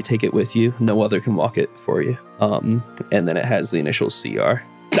others may take it with you, no other can walk it for you." And then it has the initials CR.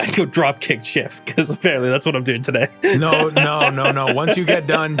 I go drop kick Chip, because apparently that's what I'm doing today. No. Once you get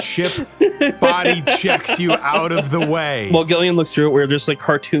done, Chip body checks you out of the way. Well, Gillion looks through it. We're just like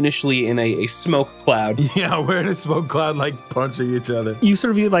cartoonishly in a smoke cloud. Yeah, we're in a smoke cloud, like punching each other. You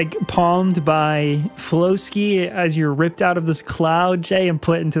sort of get like palmed by Flowski as you're ripped out of this cloud, Jay, and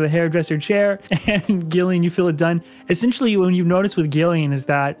put into the hairdresser chair. And Gillion, you feel it done. Essentially, what you've noticed with Gillion is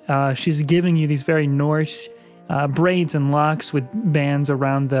that she's giving you these very Norse braids and locks with bands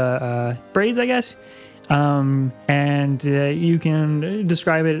around the braids, I guess. And you can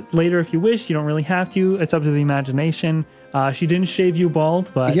describe it later if you wish. You don't really have to. It's up to the imagination. She didn't shave you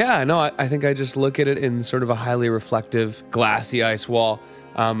bald, but... Yeah, no, I think I just look at it in sort of a highly reflective, glassy ice wall.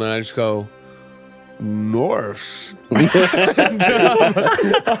 And I just go, Norse. He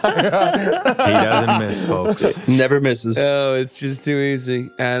doesn't miss, folks. Never misses. Oh, it's just too easy.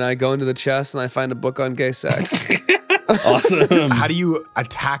 And I go into the chest and I find a book on gay sex. Awesome. How do you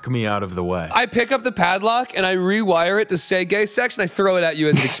attack me out of the way? I pick up the padlock and I rewire it to say gay sex and I throw it at you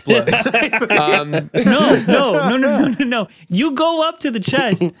as it explodes. No. You go up to the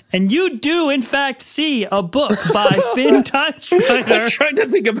chest and you do, in fact, see a book by Finn Tidestrider. I was trying to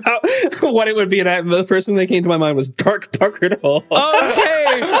think about what it would be, and the first thing that came to my mind was Dark Puckered Hole.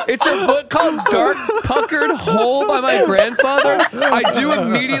 Okay, it's a book called Dark Puckered Hole by my grandfather. I do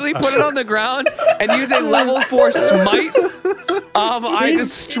immediately put it on the ground and use a level 4 smite. I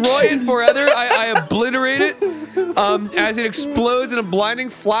destroy it forever. I obliterate it as it explodes in a blinding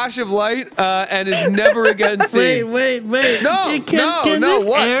flash of light and is never again seen. Wait. No,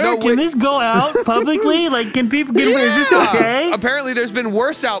 Can this go out publicly? Like, can people get away? Is this okay? Apparently, there's been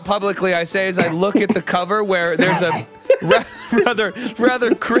worse out publicly, I say, as I look at the cover where there's a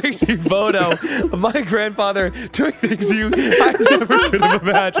rather crazy photo of my grandfather doing things I never could have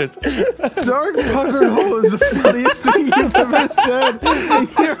imagined. Dark Puckered Hole is the funniest thing you've ever said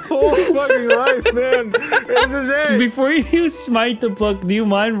in your whole fucking life, man. This is it. Before you smite the book, do you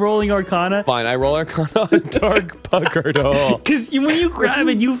mind rolling Arcana? Fine, I roll Arcana on Dark Puckered Hole. Because when you grab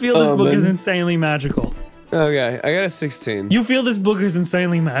it, you feel this book is insanely magical. Okay, I got a 16. You feel this book is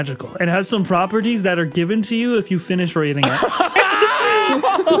insanely magical. It has some properties that are given to you if you finish reading it.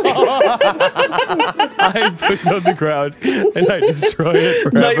 I put it on the ground and I destroy it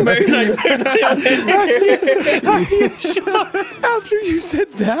forever. Nightmare. After you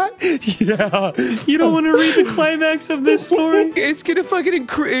said that? Yeah. You don't want to read the climax of this story? It's gonna fucking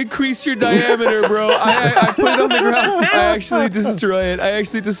increase your diameter, bro. I put it on the ground. I actually destroy it. I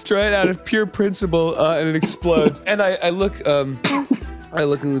actually destroy it out of pure principle, and it explodes. And I look in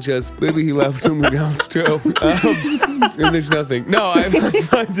the chest. Maybe he left something else too. And there's nothing. No, I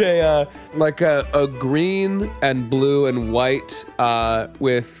find a green and blue and white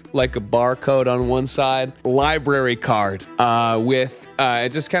with like a barcode on one side library card with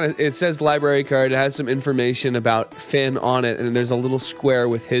it says library card. It has some information about Finn on it, and there's a little square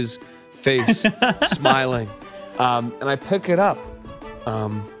with his face smiling. And I pick it up,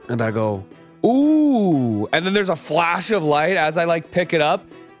 and I go, ooh, and then there's a flash of light as I like pick it up,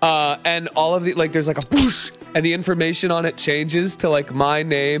 and all of the like, there's like a whoosh, and the information on it changes to like my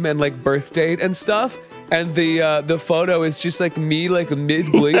name and like birth date and stuff. And the photo is just like me like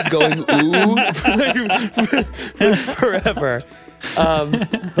mid blink going ooh for forever.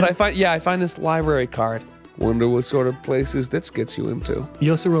 But I find this library card. Wonder what sort of places this gets you into.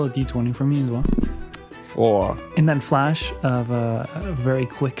 You also roll a d20 for me as well. 4. In that flash of a very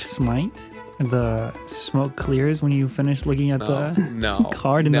quick smite, the smoke clears when you finish looking at the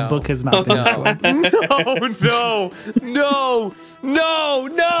card, and the book has not been destroyed. No.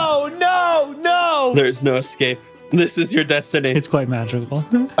 There's no escape. This is your destiny. It's quite magical.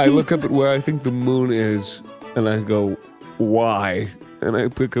 I look up at where I think the moon is, and I go, why? And I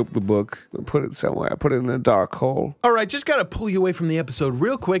pick up the book and put it somewhere. I put it in a dark hole. All right, just gotta pull you away from the episode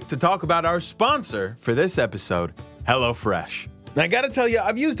real quick to talk about our sponsor for this episode, HelloFresh. Now, I gotta tell you,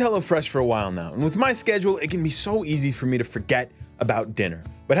 I've used HelloFresh for a while now, and with my schedule, it can be so easy for me to forget about dinner.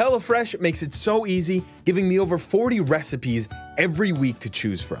 But HelloFresh makes it so easy, giving me over 40 recipes every week to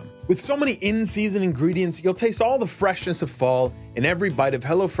choose from. With so many in-season ingredients, you'll taste all the freshness of fall in every bite of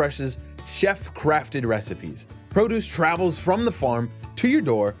HelloFresh's chef-crafted recipes. Produce travels from the farm to your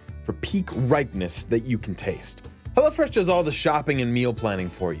door for peak ripeness that you can taste. HelloFresh does all the shopping and meal planning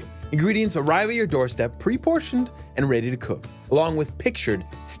for you. Ingredients arrive at your doorstep pre-portioned and ready to cook, along with pictured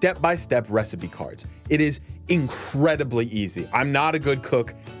step-by-step recipe cards. It is incredibly easy. I'm not a good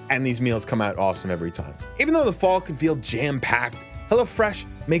cook, and these meals come out awesome every time. Even though the fall can feel jam-packed, HelloFresh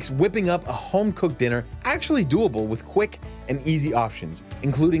makes whipping up a home-cooked dinner actually doable with quick and easy options,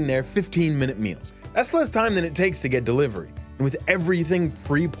 including their 15-minute meals. That's less time than it takes to get delivery. And with everything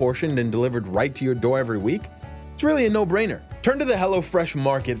pre-portioned and delivered right to your door every week, it's really a no-brainer. Turn to the HelloFresh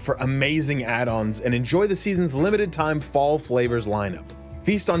market for amazing add-ons and enjoy the season's limited-time fall flavors lineup.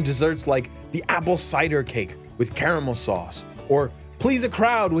 Feast on desserts like the apple cider cake with caramel sauce, or please a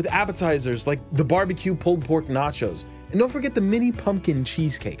crowd with appetizers like the barbecue pulled pork nachos. And don't forget the mini pumpkin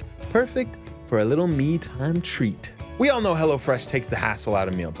cheesecake, perfect for a little me-time treat. We all know HelloFresh takes the hassle out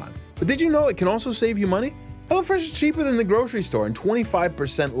of mealtime, but did you know it can also save you money? HelloFresh is cheaper than the grocery store and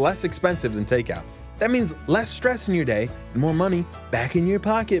 25% less expensive than takeout. That means less stress in your day and more money back in your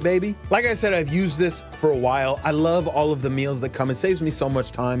pocket, baby. Like I said, I've used this for a while. I love all of the meals that come. It saves me so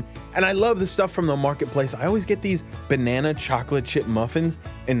much time. And I love the stuff from the marketplace. I always get these banana chocolate chip muffins,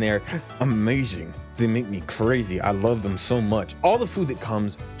 and they're amazing. They make me crazy. I love them so much. All the food that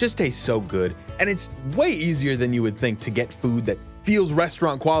comes just tastes so good. And it's way easier than you would think to get food that feels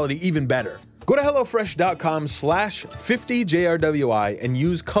restaurant quality even better. Go to HelloFresh.com/50JRWI and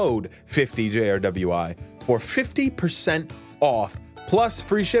use code 50JRWI for 50% off plus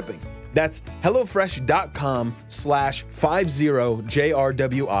free shipping. That's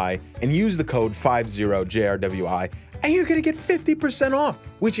HelloFresh.com/50JRWI and use the code 50JRWI and you're gonna get 50% off,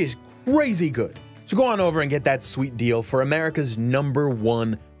 which is crazy good. So go on over and get that sweet deal for America's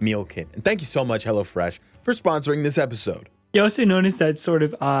 #1 meal kit. And thank you so much, HelloFresh, for sponsoring this episode. You also noticed that sort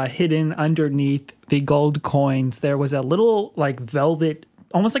of hidden underneath the gold coins, there was a little like velvet,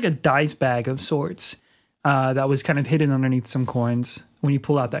 almost like a dice bag of sorts that was kind of hidden underneath some coins when you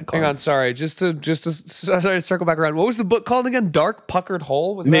pull out that card. Hang on, sorry, just to circle back around. What was the book called again? Dark Puckered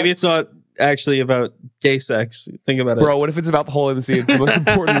Hole? Was Maybe it's not actually about gay sex. Think about it. Bro, what if it's about the hole in the sea? It's the most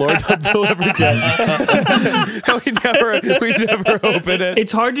important lore dump you'll ever get. we never open it.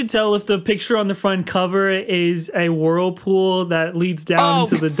 It's hard to tell if the picture on the front cover is a whirlpool that leads down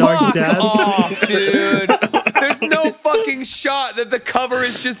to the dark depths. Off, dude. There's no fucking shot that the cover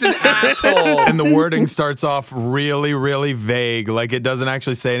is just an asshole. And the wording starts off really, really vague, like it doesn't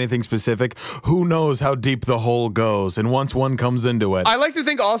actually say anything specific. Who knows how deep the hole goes? And once one comes into it. I like to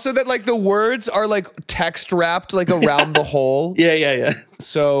think also that like the words are like text wrapped like around the hole. Yeah.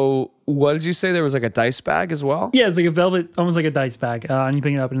 So what did you say? There was like a dice bag as well? Yeah, it's like a velvet, almost like a dice bag. And you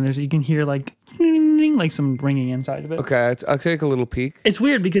pick it up and you can hear like some ringing inside of it. Okay, I'll take a little peek. It's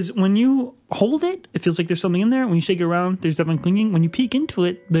weird because when you hold it, it feels like there's something in there. When you shake it around, there's something clinging. When you peek into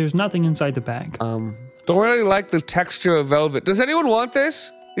it, there's nothing inside the bag. Don't really like the texture of velvet. Does anyone want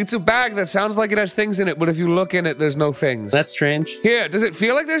this? It's a bag that sounds like it has things in it, but if you look in it, there's no things. That's strange. Here, does it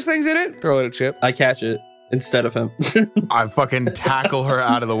feel like there's things in it? Throw it at Chip. I catch it instead of him. I fucking tackle her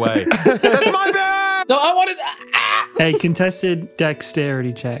out of the way. That's my bag! No, I wanted. Hey, contested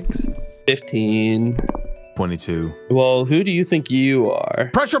dexterity checks. 15. 22. Well, who do you think you are?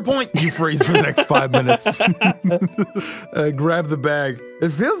 Pressure point! You freeze for the next 5 minutes. Grab the bag. It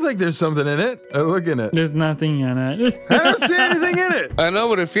feels like there's something in it. I look in it. There's nothing in it. I don't see anything in it. I know,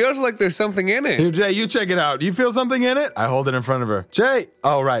 but it feels like there's something in it. Here, Jay, you check it out. You feel something in it? I hold it in front of her. Jay!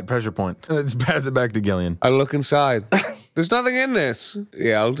 Oh, right, pressure point. Just pass it back to Gillion. I look inside. There's nothing in this.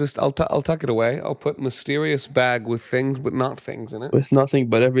 Yeah, I'll tuck it away. I'll put mysterious bag with things but not things in it. With nothing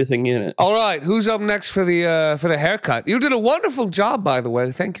but everything in it. All right, who's up next for the haircut? You did a wonderful job, by the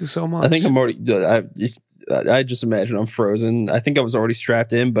way. Thank you so much. I think I'm already. I just imagine I'm frozen. I think I was already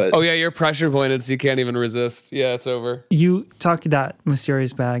strapped in, but oh yeah, you're pressure pointed, so you can't even resist. Yeah, it's over. You tuck that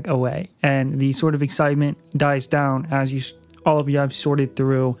mysterious bag away, and the sort of excitement dies down as all of you have sorted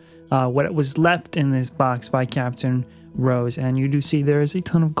through what was left in this box by Captain Rose, and you do see there is a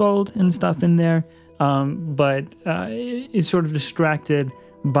ton of gold and stuff in there, but it's sort of distracted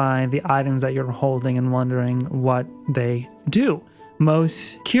by the items that you're holding and wondering what they do.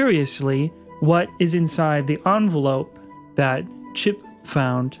 Most curiously, what is inside the envelope that Chip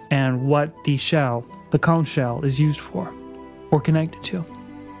found and what the conch shell is used for or connected to.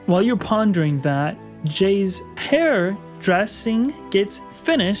 While you're pondering that, Jay's hair dressing gets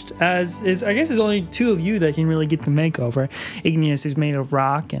finished, as is, I guess there's only two of you that can really get the makeover. Igneous is made of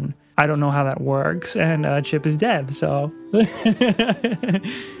rock, and I don't know how that works, and Chip is dead, so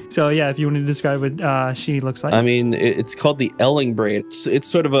so yeah, if you want to describe what she looks like. I mean, it's called the Elling braid. It's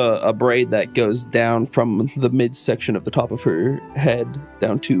sort of a braid that goes down from the midsection of the top of her head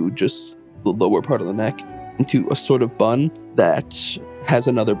down to just the lower part of the neck into a sort of bun that has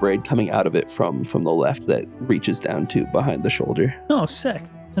another braid coming out of it from the left that reaches down to behind the shoulder. Oh, sick.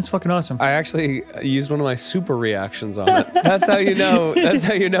 That's fucking awesome. I actually used one of my super reactions on it. That's how you know. That's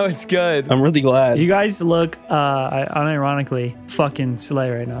how you know it's good. I'm really glad. You guys look, unironically, fucking slay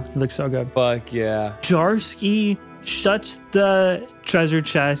right now. You look so good. Fuck yeah. Jarsky shuts the treasure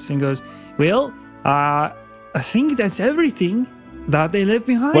chest and goes, well, I think that's everything that they left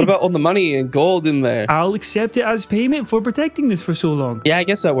behind. What about all the money and gold in there? I'll accept it as payment for protecting this for so long. Yeah, I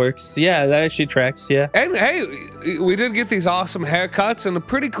guess that works. Yeah, that actually tracks, yeah. And hey, we did get these awesome haircuts and a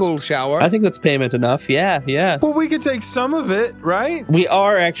pretty cool shower. I think that's payment enough. Yeah, yeah. Well, we could take some of it, right? We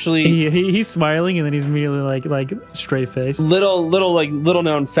are actually He's smiling, and then he's immediately like straight face. little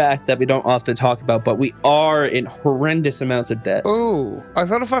known fact that we don't often talk about, but we are in horrendous amounts of debt. Oh, I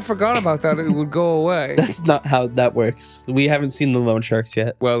thought if I forgot about that, it would go away. That's not how that works. We haven't seen the loan sharks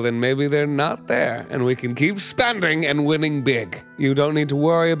yet. Well, then maybe they're not there, and we can keep spending and winning big. You don't need to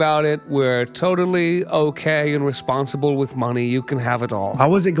worry about it. We're totally okay and responsible with money. You can have it all. How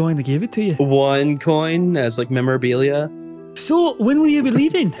was it going to give it to you? 1 coin as like memorabilia. So, when will you be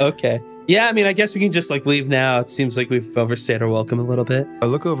leaving? Okay. Yeah, I mean, I guess we can just like leave now. It seems like we've overstayed our welcome a little bit. I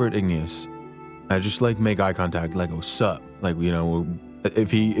look over at Igneous. I just like make eye contact, like, oh, sup? Like, you know,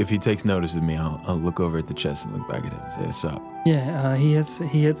 if he takes notice of me, I'll look over at the chest and look back at him and say, what's up? Yeah, he hits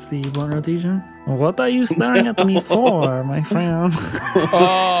the blunt rotation. What are you staring at me for, my friend?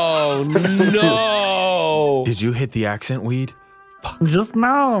 Oh, no! Did you hit the accent weed? Just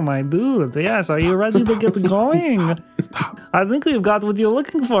now, my dude. Yes, are you ready to get going? I think we've got what you're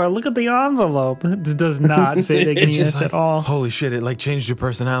looking for. Look at the envelope. It does not fit Igneous at all. Holy shit, it like changed your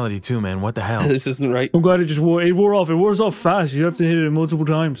personality too, man. What the hell? This isn't right. I'm glad it wore off. It wore off fast. You have to hit it multiple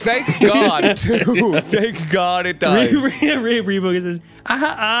times. Thank God, too. Thank God it does. Reebok says,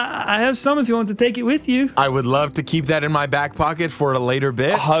 I have some if you want to take it with you. I would love to keep that in my back pocket for a later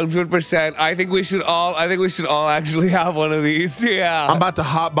bit. 100%. I think we should all actually have one of these. Yeah. I'm about to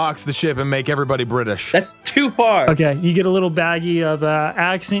hotbox the ship and make everybody British. That's too far. Okay, you get a little baggie of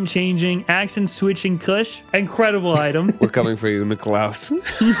accent switching kush. Incredible item. We're coming for you, Niklaus.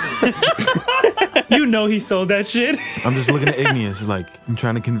 You know he sold that shit. I'm just looking at Igneous, like, I'm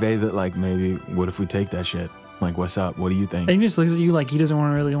trying to convey that, like, maybe, what if we take that shit? Like, what's up? What do you think? And he just looks at you like he doesn't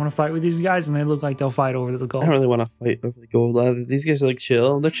really want to fight with these guys, and they look like they'll fight over the gold. I don't really want to fight over the gold either. These guys are like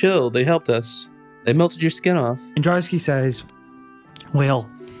chill. They're chill. They helped us. They melted your skin off. And Drarsky says, well,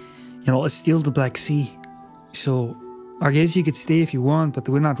 you know, it's still the Black Sea, so I guess you could stay if you want, but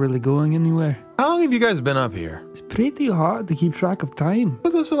we're not really going anywhere. How long have you guys been up here? It's pretty hard to keep track of time.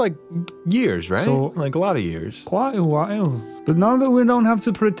 But those are like years, right? So, like a lot of years. Quite a while. But now that we don't have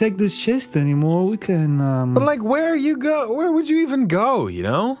to protect this chest anymore, we can, But like, where would you even go, you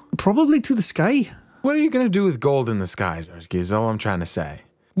know? Probably to the sky. What are you gonna do with gold in the sky, Drarsky, is all I'm trying to say.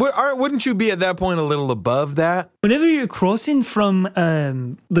 Wouldn't you be at that point a little above that? Whenever you're crossing from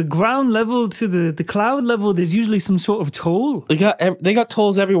the ground level to the cloud level, there's usually some sort of toll. They got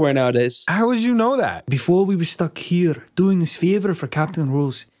tolls everywhere nowadays. How would you know that? Before we were stuck here doing this favor for Captain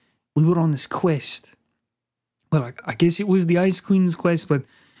Rose, we were on this quest. Well, I guess it was the Ice Queen's quest, but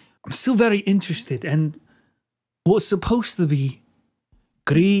I'm still very interested. And what's supposed to be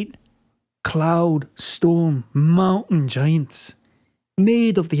great cloud, storm, mountain giants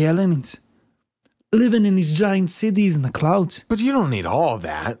made of the elements living in these giant cities in the clouds. But you don't need all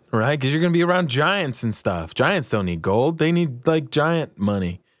that, right? Because you're going to be around giants and stuff. Giants don't need gold. They need, like, giant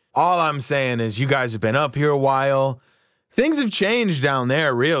money. All I'm saying is you guys have been up here a while. Things have changed down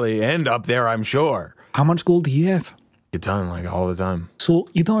there, really, and up there, I'm sure. How much gold do you have? A ton, like, all the time. So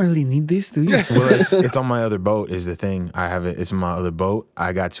you don't really need this, do you? Well, it's on my other boat is the thing. I have it. It's my other boat.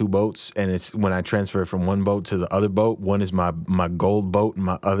 I got 2 boats, and it's when I transfer from one boat to the other boat, one is my gold boat, and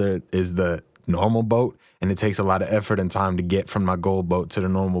my other is the normal boat, and it takes a lot of effort and time to get from my gold boat to the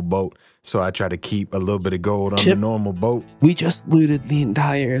normal boat. So I try to keep a little bit of gold on the normal boat. We just looted the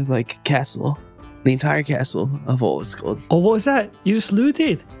entire, like, castle. The entire castle of all its gold. Oh, what was that? You just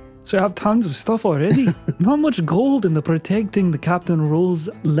looted. So I have tons of stuff already. Not much gold in the protecting the Captain Rose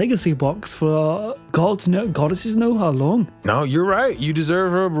legacy box for goddesses know how long. No, you're right. You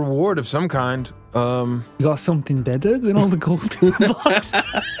deserve a reward of some kind. You got something better than all the gold in the box?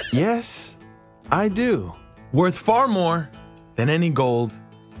 Yes, I do. Worth far more than any gold.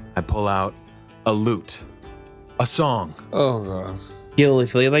 I pull out a lute, a song. Oh, God. Gil,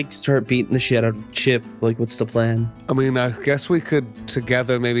 if they like start beating the shit out of Chip, like what's the plan? I mean, I guess we could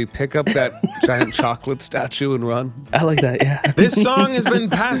together maybe pick up that giant chocolate statue and run. I like that, yeah. This song has been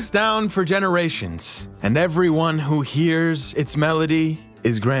passed down for generations, and everyone who hears its melody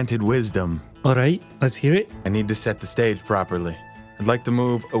is granted wisdom. All right, let's hear it. I need to set the stage properly. I'd like to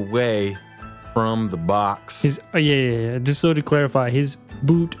move away from the box. Yeah. Just so to clarify, his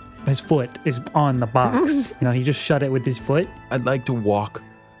foot is on the box. You know, he just shut it with his foot. I'd like to walk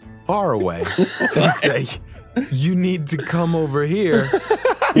far away and say, you need to come over here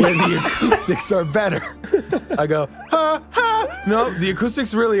where the acoustics are better. I go, ha, ha. No, the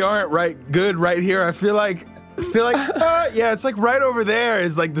acoustics really aren't good right here. I feel like, yeah, it's like right over there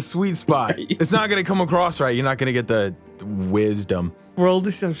is like the sweet spot. It's not going to come across right. You're not going to get the wisdom. Roll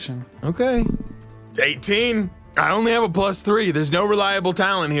deception. Okay. 18. I only have a +3. There's no reliable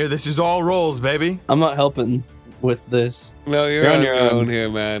talent here. This is all rolls, baby. I'm not helping with this. No, you're on your own here,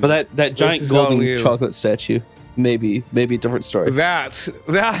 man. But that giant golden chocolate statue, maybe a different story. That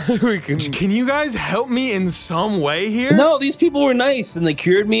we can. Can you guys help me in some way here? No, these people were nice and they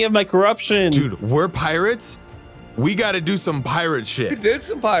cured me of my corruption. Dude, we're pirates. We got to do some pirate shit. We did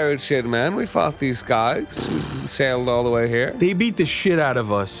some pirate shit, man. We fought these guys. We sailed all the way here. They beat the shit out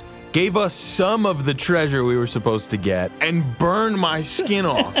of us. Gave us some of the treasure we were supposed to get, and burned my skin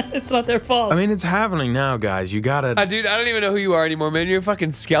off. It's not their fault. I mean, it's happening now, guys. You gotta... Dude, I don't even know who you are anymore, man. You're a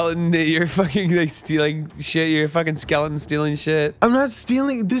fucking skeleton. You're fucking, like, stealing shit. You're a fucking skeleton stealing shit. I'm not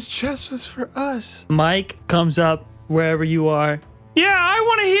stealing. This chest was for us. Mike comes up wherever you are. Yeah, I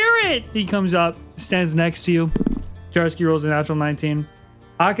want to hear it. He comes up, stands next to you. Jarsky rolls a natural 19.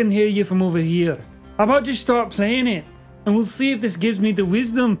 I can hear you from over here. How about just start playing it? And we'll see if this gives me the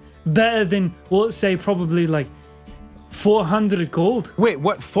wisdom better than, well, let's say probably like 400 gold. Wait,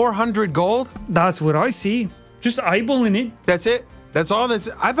 what? 400 gold? That's what I see. Just eyeballing it. That's it? That's all that's...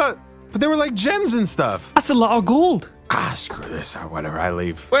 I thought... But they were like gems and stuff. That's a lot of gold. Ah, screw this. Whatever, I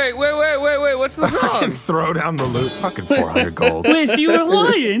leave. Wait. What's the I can song? throw down the loot. Fucking 400 gold. Wait, so you were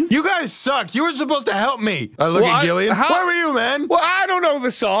lying? You guys suck. You were supposed to help me. I look at Gillion. Where were you, man? Well, I don't know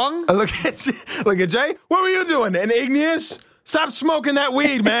the song. I look at Jay. What were you doing? And Igneous? Stop smoking that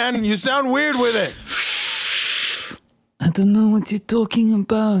weed, man. You sound weird with it. I don't know what you're talking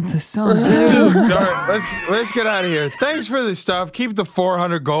about. The sound. Dude, all right, let's get out of here. Thanks for the stuff. Keep the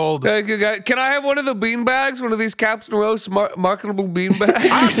 400 gold. Can I have one of the bean bags? One of these Captain Rose marketable bean bags?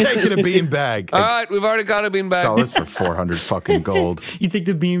 I'm taking a bean bag. All right, we've already got a bean bag. So that's for 400 fucking gold. You take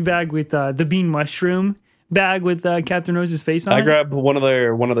the bean bag with the bean mushroom bag with Captain Rose's face on it. I grabbed one of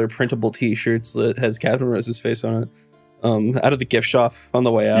their printable T-shirts that has Captain Rose's face on it. Out of the gift shop on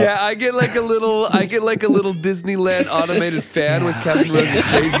the way out. Yeah, I get like a little Disneyland automated fan with Captain Rose's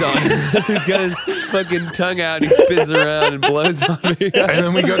face on it. He's got his fucking tongue out and he spins around and blows on me. And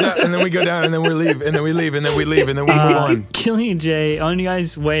then we go down, and then we go down, and then we leave, and then we leave, and then we leave, and then we go on. Gillion and Jay, on you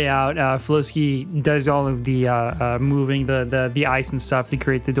guys' way out, Flosky does all of the moving the ice and stuff to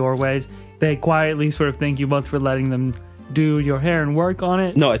create the doorways. They quietly sort of thank you both for letting them do your hair and work on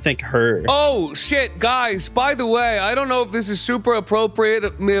it. No, I thank her. Oh, shit, guys, by the way, I don't know if this is super appropriate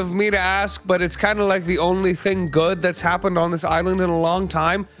of me to ask, but it's kind of like the only thing good that's happened on this island in a long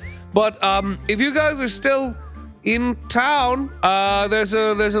time. But if you guys are still in town, there's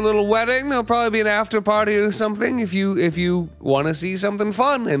a little wedding. There'll probably be an after party or something if you want to see something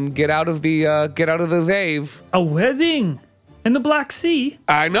fun and get out of the rave. A wedding in the Black Sea?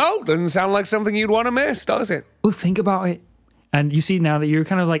 I know. Doesn't sound like something you'd want to miss, does it? Well, think about it. And you see now that you're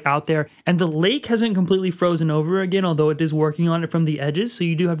kind of like out there, and the lake hasn't completely frozen over again, although it is working on it from the edges. So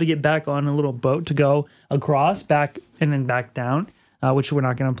you do have to get back on a little boat to go across, back, and then back down, which we're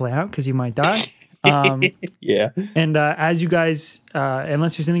not going to play out because you might die. Yeah. And as you guys,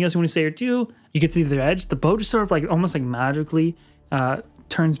 unless there's anything else you want to say or do, you get to the edge. The boat just sort of like almost like magically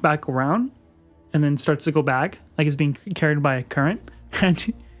turns back around and then starts to go back, like it's being carried by a current.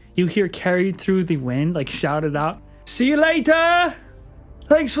 And you hear carried through the wind, like shouted out, "See you later!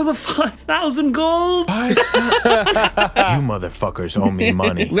 Thanks for the 5,000 gold!" You motherfuckers owe me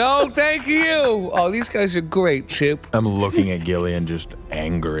money. No, thank you. Oh, these guys are great, Chip. I'm looking at Gillion just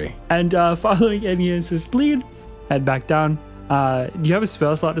angry. And following Ennius' lead, head back down. Do you have a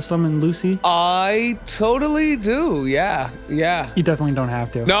spell slot to summon Lucy? I totally do. Yeah. You definitely don't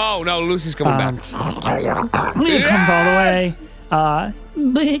have to. No, Lucy's coming back. It comes all the way.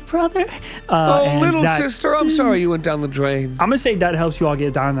 Big brother. Little sister, I'm sorry you went down the drain. I'm gonna say that helps you all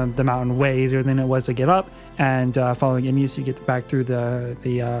get down the mountain way easier than it was to get up. And following Ennius, you get back through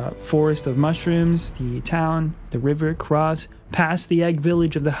the forest of mushrooms, the town, the river, cross, past the egg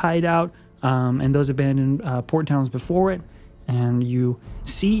village of the hideout, and those abandoned port towns before it. And you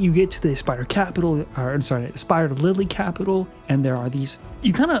get to the spider lily capital, and there are these,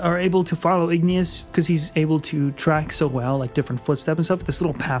 you kind of are able to follow Igneous because he's able to track so well, like different footsteps and stuff, this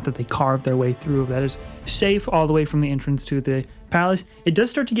little path that they carved their way through that is safe all the way from the entrance to the palace. It does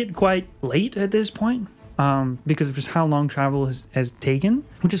start to get quite late at this point because of just how long travel has taken,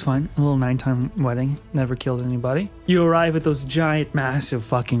 which is fine. A little nighttime wedding, never killed anybody. You arrive at those giant, massive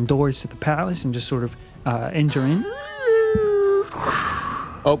fucking doors to the palace and just sort of enter in.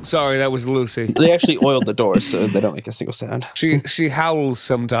 Oh, sorry, that was Lucy. They actually oiled the doors so they don't make a single sound. She howls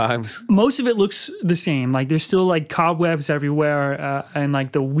sometimes. Most of it looks the same. Like there's still like cobwebs everywhere and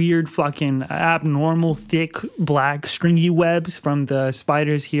like the weird fucking abnormal thick black stringy webs from the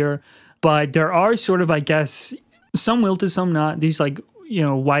spiders here. But there are sort of, I guess, some wilted, some not. These like,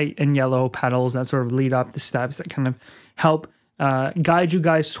 white and yellow petals that sort of lead up the steps that kind of help guide you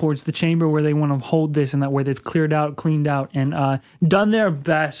guys towards the chamber where they want to hold this, and that where they've cleaned out, and done their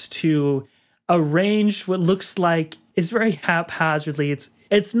best to arrange what looks like it's very haphazardly.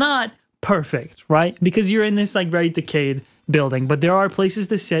 It's not perfect, right? Because you're in this like very decayed building, but there are places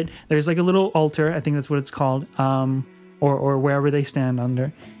to sit. There's like a little altar, I think that's what it's called, or wherever they stand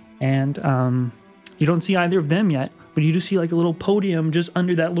under, and you don't see either of them yet, but you do see like a little podium just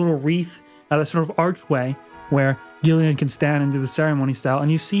under that little wreath, that sort of archway where Gillion can stand and do the ceremony style.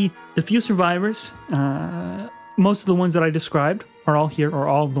 And you see the few survivors, most of the ones that I described are all here, or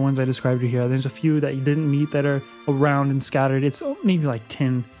all of the ones I described are here. There's a few that you didn't meet that are around and scattered. It's maybe like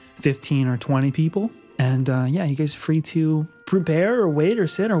 10, 15, or 20 people. And yeah, you guys are free to prepare or wait or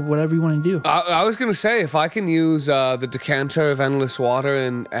sit or whatever you want to do. I was going to say, if I can use the decanter of endless water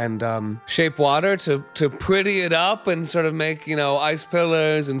and shape water to pretty it up and sort of make, ice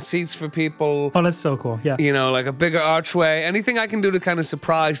pillars and seats for people. Oh, that's so cool. Yeah. Like a bigger archway. Anything I can do to kind of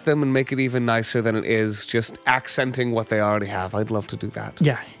surprise them and make it even nicer than it is, just accenting what they already have. I'd love to do that.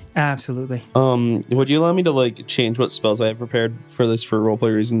 Yeah. Absolutely. Would you allow me to like change what spells I have prepared for this for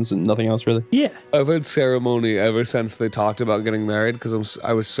roleplay reasons and nothing else really? Yeah. I've had ceremony ever since they talked about getting married because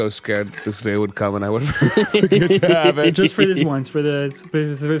I was so scared this day would come and I would forget to have it. Just for this once, for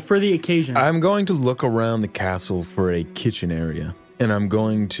the occasion. I'm going to look around the castle for a kitchen area, and I'm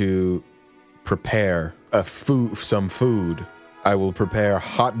going to prepare some food. I will prepare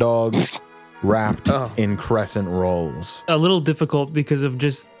hot dogs wrapped in crescent rolls. A little difficult because of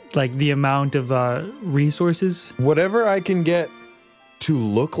just like the amount of resources. Whatever I can get to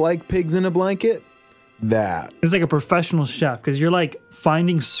look like pigs in a blanket, that. It's like a professional chef because you're like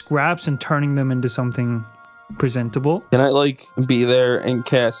finding scraps and turning them into something presentable. Can I like be there and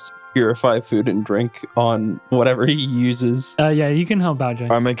cast purify food and drink on whatever he uses? Yeah, you can help out, Jay.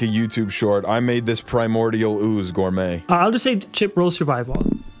 I make a YouTube short. I made this primordial ooze gourmet. I'll just say Chip, roll survival.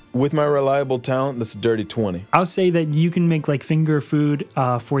 With my reliable talent, that's a dirty 20. I'll say that you can make like finger food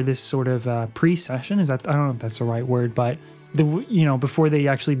for this sort of pre-session. I don't know if that's the right word, but before they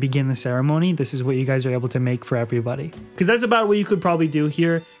actually begin the ceremony, this is what you guys are able to make for everybody. Because that's about what you could probably do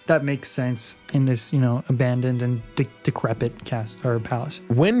here. That makes sense in this, abandoned and decrepit palace.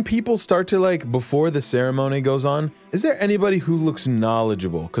 When people start to before the ceremony goes on, is there anybody who looks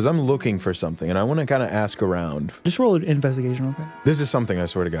knowledgeable? Because I'm looking for something and I want to kind of ask around. Just roll an investigation real quick. This is something, I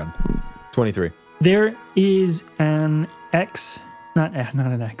swear to God. 23. There is an X, not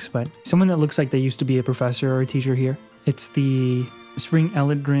an X, but someone that looks like they used to be a professor or a teacher here. It's the Spring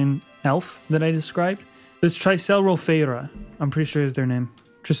Eladrin elf that I described. It's Trisel Rolfeira. I'm pretty sure is their name.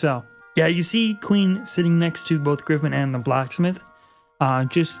 Trisel. Yeah, you see Queen sitting next to both Griffin and the blacksmith,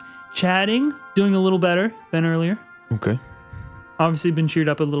 just chatting, doing a little better than earlier. Okay. Obviously been cheered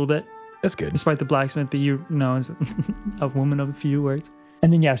up a little bit. That's good. Despite the blacksmith, but you know, is a woman of a few words.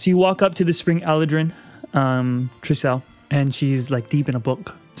 And then, yeah, so you walk up to the Spring Eladrin, Tricelle, and she's like deep in a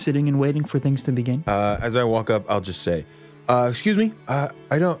book, sitting and waiting for things to begin. As I walk up, I'll just say, excuse me, I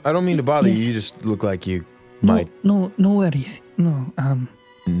don't mean to bother you. You just look like you might. No worries. No,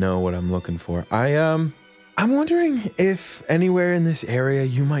 know what I'm looking for. I'm wondering if anywhere in this area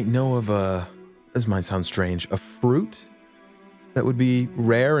you might know of this might sound strange, a fruit that would be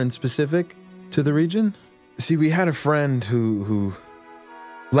rare and specific to the region? See, we had a friend who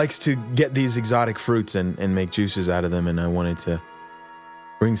likes to get these exotic fruits and make juices out of them, and I wanted to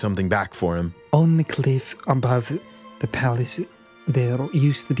bring something back for him. On the cliff above the palace, there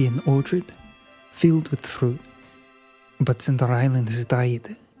used to be an orchard filled with fruit. But since our island has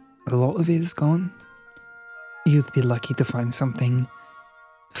died, a lot of it is gone. You'd be lucky to find something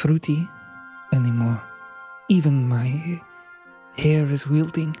fruity anymore. Even my hair is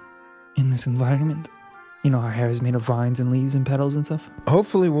wilting in this environment. You know, our hair is made of vines and leaves and petals and stuff.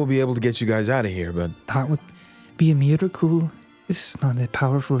 Hopefully we'll be able to get you guys out of here, but... That would be a miracle. It's not a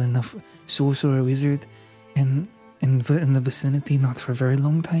powerful enough sorcerer or wizard in the vicinity, not for a very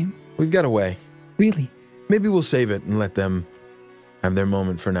long time. We've got a way. Really? Maybe we'll save it and let them have their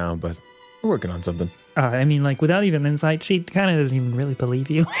moment for now, but we're working on something. I mean, like, without even insight, she kind of doesn't even really believe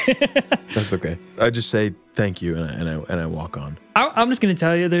you. That's okay. I just say thank you and I walk on. I'm just gonna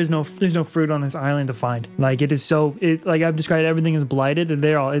tell you, there's no fruit on this island to find. Like, like I've described, everything is blighted and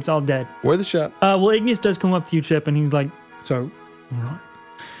it's all dead. Where the shot? Well, Igneous does come up to you, Chip, and he's like, so, all right,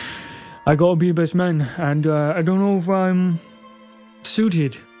 I gotta be your best man, and I don't know if I'm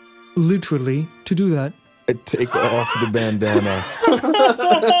suited, literally, to do that. I take off the bandana.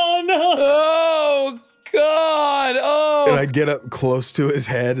 Oh no! Oh God! Oh! And I get up close to his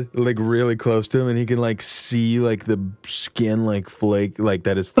head, like really close to him, and he can like see like the skin like flake, like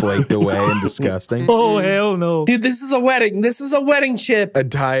that is flaked away and disgusting. Oh hell no! Dude, this is a wedding. This is a wedding, Chip. I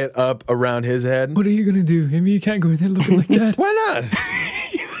tie it up around his head. What are you gonna do? Maybe you can't go in there looking like that. Why not?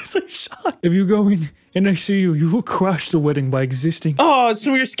 He's like shocked. If you go in and I see you, you will crash the wedding by existing. Oh,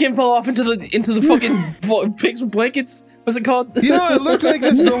 so your skin fell off into the fucking pigs with blankets? What's it called? You know, it looked like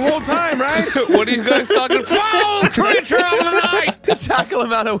this the whole time, right? What are you guys talking? Foul creature of the night! Tackle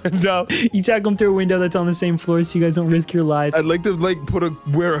him out a window. You tackle him through a window that's on the same floor, so you guys don't risk your lives. I'd like to like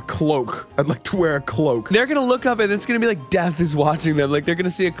wear a cloak. I'd like to wear a cloak. They're gonna look up and it's gonna be like death is watching them. Like they're gonna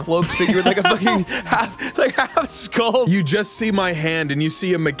see a cloaked figure with like a fucking half skull. You just see my hand and you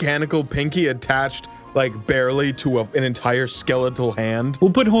see a mechanical pinky attached like barely to an entire skeletal hand.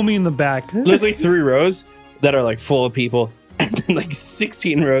 We'll put homie in the back. There's like 3 rows that are like full of people, and then like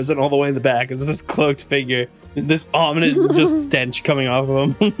 16 rows, and all the way in the back is this cloaked figure. This ominous just stench coming off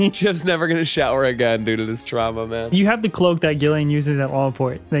of him. Chip's never gonna shower again due to this trauma, man. You have the cloak that Gillion uses at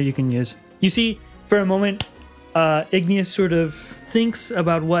Allport that you can use. You see, for a moment, Igneous sort of thinks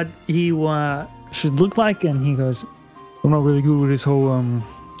about what he should look like, and he goes, I'm not really good with this whole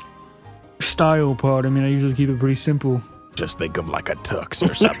style part. I mean, I usually keep it pretty simple. Just think of like a tux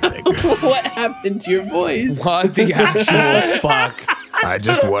or something. What happened to your voice? What the actual fuck? I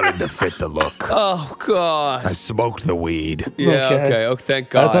just wanted to fit the look. Oh God. I smoked the weed. Yeah, okay. Oh,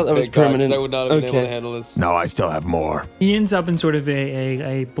 thank God. I thought that was Thank God, 'cause permanent. I would not have been able to handle this. No, I still have more. He ends up in sort of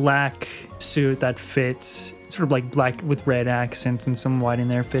a black suit that fits, sort of like black with red accents and some white in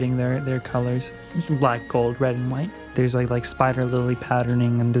there fitting their colors. Black, gold, red, and white. There's like spider lily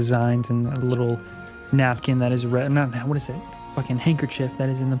patterning and designs and a little napkin that is red. What is it? Fucking handkerchief that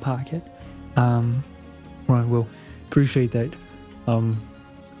is in the pocket. Right, well, appreciate that.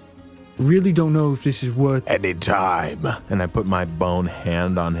 Really don't know if this is worth any time. And I put my bone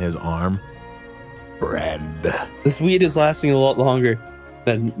hand on his arm. Friend. This weed is lasting a lot longer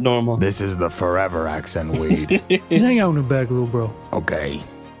than normal. This is the forever accent weed. Just hang out in the back, little bro. Okay.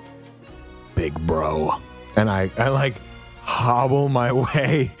 Big bro. And I like hobble my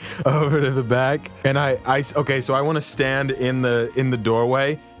way over to the back. And okay, so I want to stand in the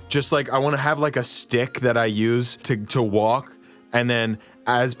doorway. Just like I want to have like a stick that I use to walk. And then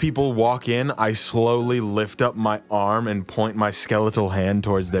as people walk in, I slowly lift up my arm and point my skeletal hand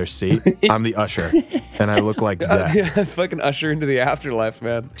towards their seat. I'm the usher, and I look like death. Yeah, fucking usher into the afterlife,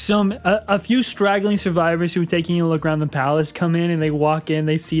 man. A few straggling survivors who are taking a look around the palace come in and they walk in,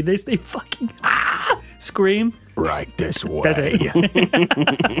 they see this, they fucking scream. Right this way. That's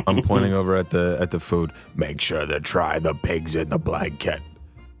it. I'm pointing over at the food. Make sure to try the pigs in the blanket.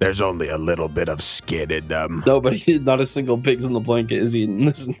 There's only a little bit of skin in them. Nobody, not a single pig's in the blanket is eaten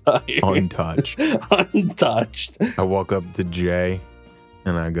this entire. Untouched. Untouched. I walk up to Jay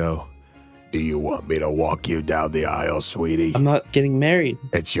and I go, do you want me to walk you down the aisle, sweetie? I'm not getting married.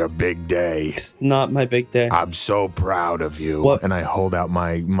 It's your big day. It's not my big day. I'm so proud of you. What? And I hold out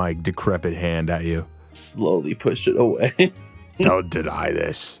my decrepit hand at you. Slowly push it away. Don't deny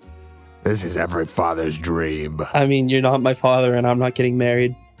this. This is every father's dream. I mean, you're not my father and I'm not getting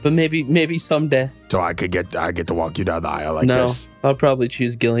married. But maybe someday. So I get to walk you down the aisle like No, this? I'll probably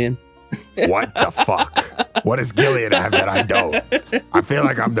choose Gillion. What the fuck? What does Gillion have that I don't? I feel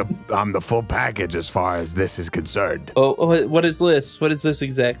like I'm the full package as far as this is concerned. Oh, what is this? What is this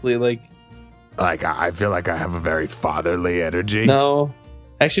exactly? Like I feel like I have a very fatherly energy. No.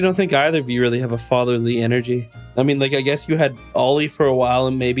 I actually don't think either of you really have a fatherly energy. I mean, like, I guess you had Ollie for a while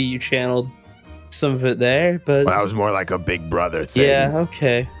and maybe you channeled some of it there, but... Well, I was more like a big brother thing. Yeah,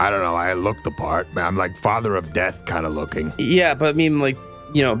 okay. I don't know. I looked the part. I'm like father of death kind of looking. Yeah, but I mean, like,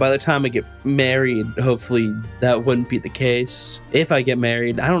 you know, by the time I get married, hopefully that wouldn't be the case. If I get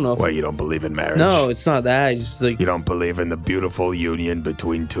married, I don't know if... Well, you don't believe in marriage? No, it's not that. It's just like... You don't believe in the beautiful union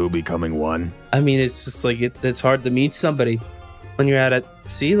between two becoming one? I mean, it's just like, it's hard to meet somebody when you're out at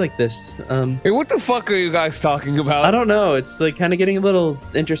sea like this. Hey, what the fuck are you guys talking about? I don't know. It's like kind of getting a little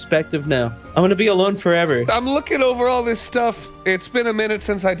introspective now. I'm gonna be alone forever. I'm looking over all this stuff. It's been a minute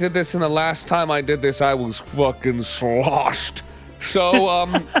since I did this, and the last time I did this, I was fucking sloshed. So,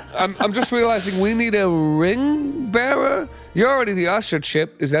 I'm just realizing we need a ring bearer. You're already the usher,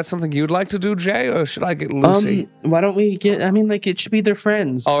 Chip. Is that something you'd like to do, Jay, or should I get Lucy? Why don't we get? I mean, like, it should be their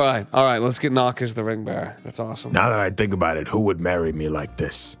friends. All right. Let's get Knock as the ring bearer. That's awesome. Now that I think about it, who would marry me like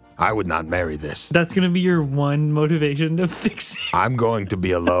this? I would not marry this. That's gonna be your one motivation to fix it. I'm going to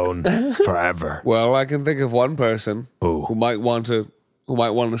be alone forever. Well, I can think of one person Who? who might want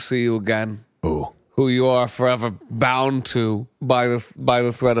to see you again. Who? Who you are forever bound to by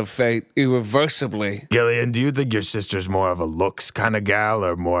the thread of fate, irreversibly. Gillion, do you think your sister's more of a looks kind of gal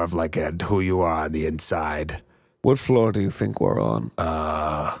or more of like a who you are on the inside? What floor do you think we're on?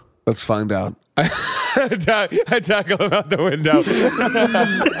 Let's find out. I tackle him out the window.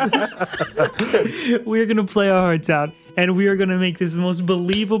 We're gonna play our hearts out, and we are gonna make this the most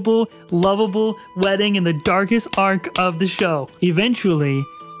believable, lovable wedding in the darkest arc of the show. Eventually,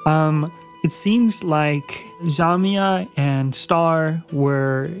 it seems like Zamia and Star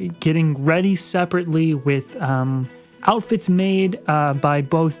were getting ready separately with outfits made by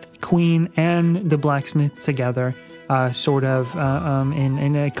both Queen and the blacksmith together, sort of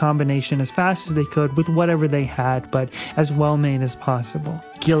in a combination as fast as they could with whatever they had, but as well made as possible.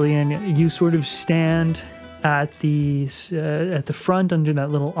 Gillion, you sort of stand at the front under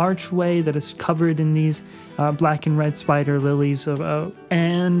that little archway that is covered in these black and red spider lilies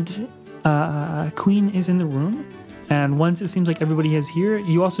and Queen is in the room, and once it seems like everybody is here,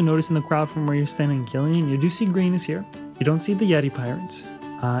 you also notice in the crowd from where you're standing, Gillion, you do see Green is here. You don't see the Yeti Pirates,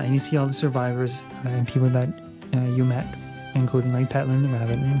 and you see all the survivors and people that you met, including like Petlin the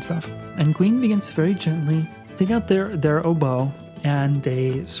rabbit and stuff. And Queen begins to very gently take out their oboe, and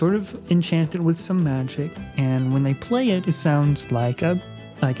they sort of enchant it with some magic, and when they play it, it sounds like a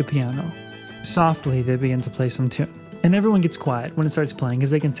piano. Softly, they begin to play some tune. And everyone gets quiet when it starts playing because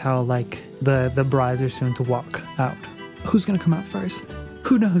they can tell, like, the brides are soon to walk out. Who's going to come out first?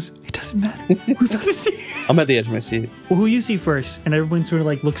 Who knows? It doesn't matter. We're about to see. I'm at the edge of my seat. Well, who you see first, and everyone sort of,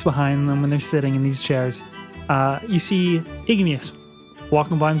 like, looks behind them when they're sitting in these chairs. You see Igneous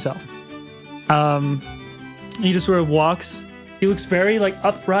walking by himself. He just sort of walks. He looks very, like,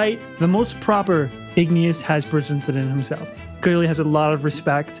 upright. The most proper Igneous has presented in himself. Clearly has a lot of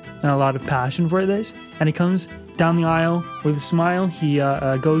respect and a lot of passion for this. And he comes down the aisle with a smile. He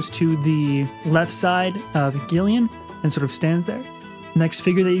goes to the left side of Gillion and sort of stands there. Next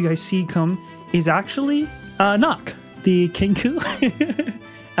figure that you guys see come is actually Nock, the Kenku.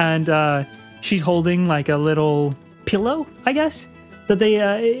 And she's holding like a little pillow, I guess, that they,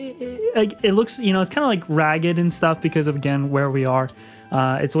 it looks, you know, it's kind of like ragged and stuff because of, again, where we are.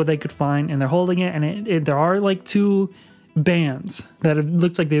 It's what they could find, and they're holding it, and there are like two bands that it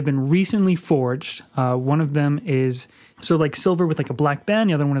looks like they've been recently forged. One of them is sort of like silver with like a black band.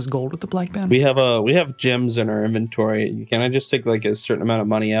 The other one is gold with a black band. We have gems in our inventory. Can I just take like a certain amount of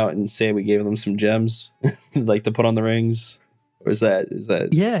money out and say we gave them some gems, like to put on the rings? Or is that?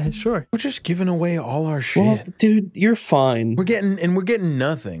 Yeah, sure. We're just giving away all our shit. Well, dude, you're fine. We're getting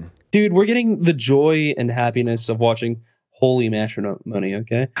nothing. Dude, we're getting the joy and happiness of watching holy matrimony,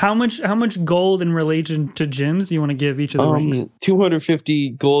 okay? How much gold in relation to gems do you want to give each of the rings?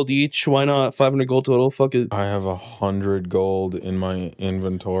 250 gold each. Why not? 500 gold total. Fuck it. I have 100 gold in my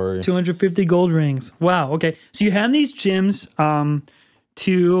inventory. 250 gold rings. Wow. Okay. So you hand these gems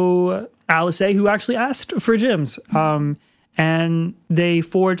to Alice, who actually asked for gems. And they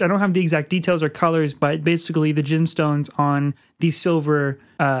forge, I don't have the exact details or colors, but basically the gemstones on these silver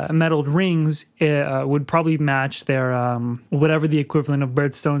metalled rings would probably match their, whatever the equivalent of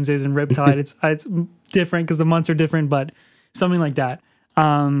birthstones is in Riptide. It's different because the months are different, but something like that.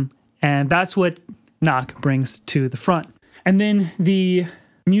 And that's what Knock brings to the front. And then the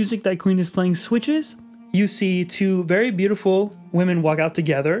music that Queen is playing switches. You see two very beautiful women walk out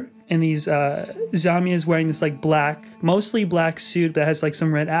together. And these Zamia is wearing this like black, mostly black suit that has like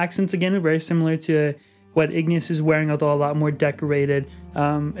some red accents again, very similar to what Ignis is wearing, although a lot more decorated.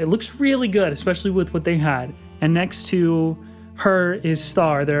 It looks really good, especially with what they had. And next to her is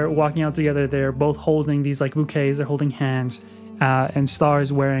Star. They're walking out together. They're both holding these like bouquets. They're holding hands. And Star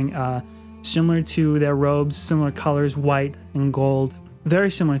is wearing similar to their robes, similar colors, white and gold.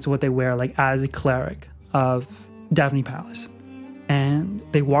 Very similar to what they wear like as a cleric of Daphne Palace. And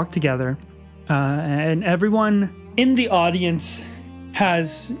they walk together, and everyone in the audience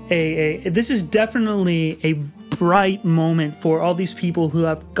has this is definitely a bright moment for all these people who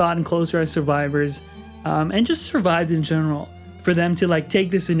have gotten closer as survivors, and just survived in general, for them to like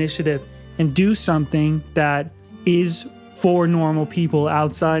take this initiative and do something that is for normal people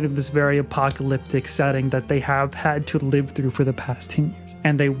outside of this very apocalyptic setting that they have had to live through for the past 10 years.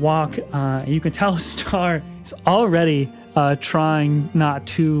 And they walk, you can tell Star is already trying not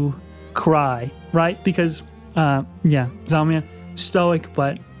to cry, right? Because, Zamia, stoic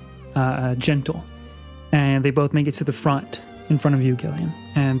but gentle. And they both make it to the front, in front of you, Gillion.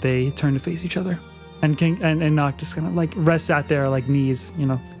 And they turn to face each other. And Nock just kind of like rests at their like knees, you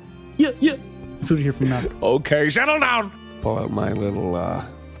know. Yeah. That's what you hear from Nock. Okay, settle down. Pull out my little,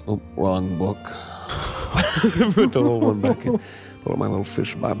 wrong book. Put the little one back in. Pull out my little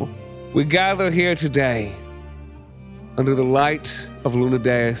fish Bible. We gather here today under the light of Luna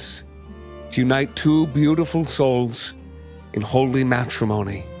Deus to unite two beautiful souls in holy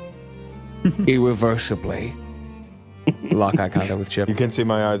matrimony, irreversibly. Lock eye contact with Chip. You can see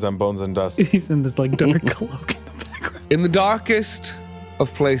my eyes on bones and dust. He's in this like dark cloak in the background. In the darkest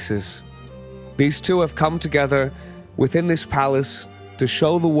of places, these two have come together within this palace to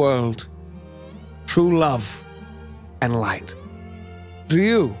show the world true love and light. Do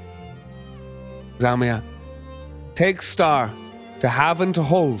you, Zamia, take Star to have and to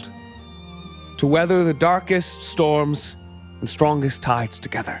hold, to weather the darkest storms and strongest tides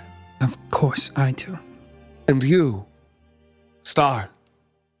together? Of course I do. And you, Star,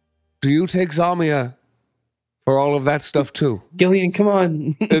 do you take Zamia for all of that stuff too? Gillion, come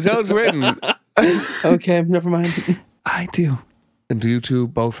on. It's how it's written. Okay, never mind. I do. And do you two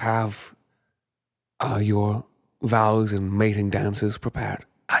both have your vows and mating dances prepared?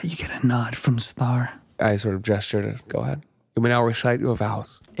 You get a nod from Star. I sort of gesture to go ahead. You may now recite your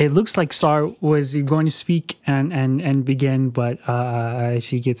vows. It looks like Star was going to speak and begin, but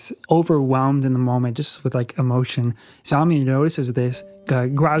she gets overwhelmed in the moment, just with like emotion. Zamia notices this,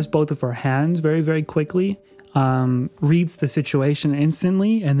 grabs both of her hands very, very quickly, reads the situation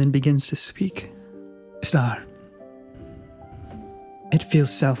instantly, and then begins to speak. Star, it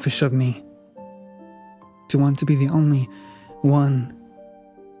feels selfish of me to want to be the only one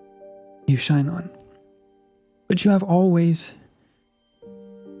you shine on. But you have always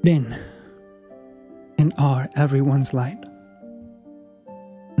been and are everyone's light.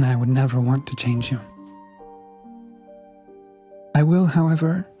 And I would never want to change you. I will,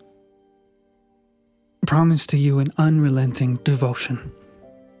 however, promise to you an unrelenting devotion.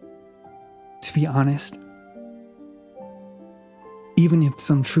 To be honest, even if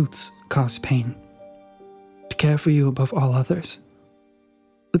some truths cause pain, to care for you above all others,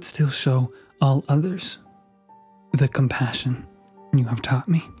 but still show all others the compassion you have taught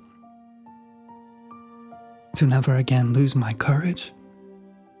me. To never again lose my courage,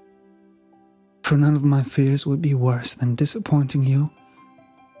 for none of my fears would be worse than disappointing you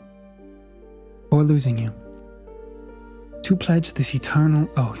or losing you. To pledge this eternal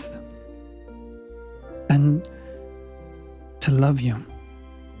oath and to love you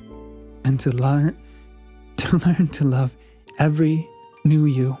and to learn to love every new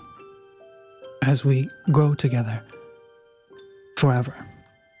you as we grow together forever.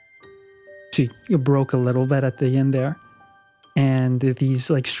 She broke a little bit at the end there, and these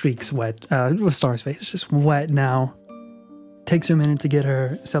like streaks wet. Star's face is just wet now. Takes her a minute to get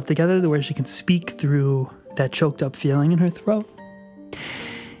herself together to where she can speak through that choked up feeling in her throat.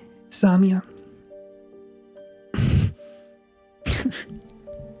 Samia,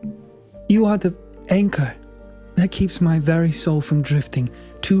 you are the anchor that keeps my very soul from drifting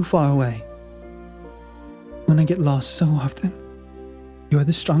too far away. When I get lost so often, you are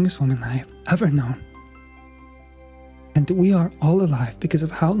the strongest woman I have ever known. And we are all alive because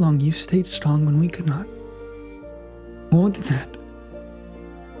of how long you stayed strong when we could not. More than that,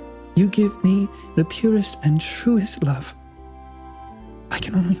 you give me the purest and truest love I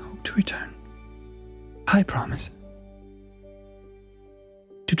can only hope to return. I promise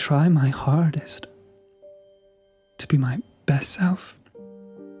to try my hardest to be my best self,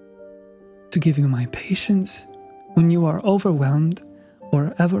 to give you my patience when you are overwhelmed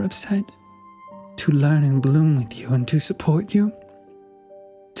or ever upset, to learn and bloom with you and to support you,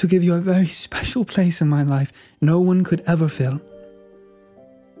 to give you a very special place in my life no one could ever fill,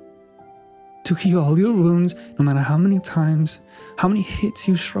 to heal all your wounds no matter how many times, how many hits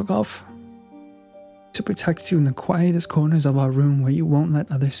you shrug off, to protect you in the quietest corners of our room where you won't let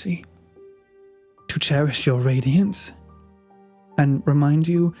others see, to cherish your radiance and remind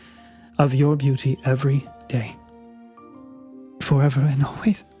you of your beauty every day, forever and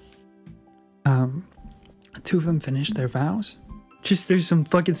always. Two of them finished their vows. Just there's some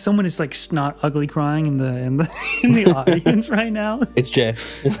fucking someone is like snot ugly crying in the audience right now. It's Jay.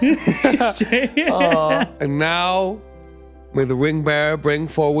 It's Jay. And now, may the ring bearer bring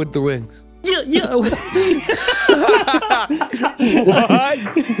forward the rings. Yeah.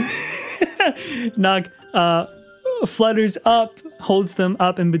 Nog flutters up, holds them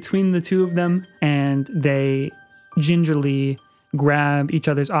up in between the two of them, and they gingerly grab each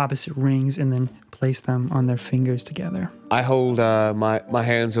other's opposite rings and then place them on their fingers together. I hold my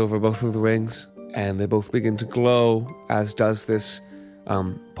hands over both of the rings, and they both begin to glow, as does this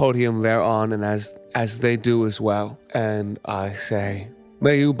podium they're on, and as they do as well. And I say,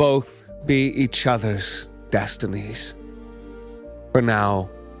 may you both be each other's destinies, for now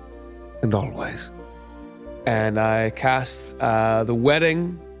and always. And I cast the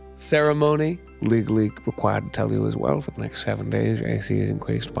wedding ceremony, legally required to tell you as well, for the next 7 days. Your AC is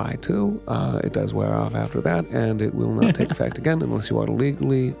increased by 2. It does wear off after that, and it will not take effect again unless you are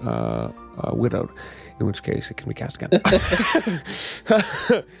legally widowed, in which case it can be cast again.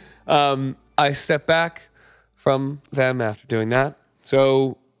 I step back from them after doing that.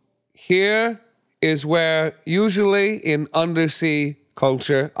 So here is where usually in undersea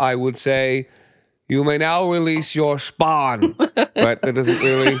culture I would say, you may now release your spawn, but that doesn't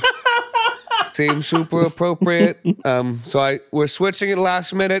really seem super appropriate. So we're switching it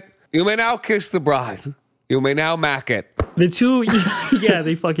last minute. You may now kiss the bride. You may now mack it. The two, yeah,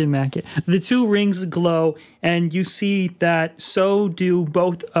 they fucking mack it. The two rings glow, and you see that so do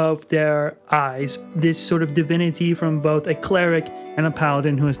both of their eyes. This sort of divinity from both a cleric and a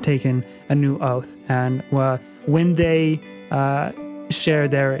paladin who has taken a new oath. And when they share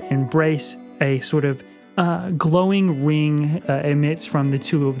their embrace, a sort of glowing ring emits from the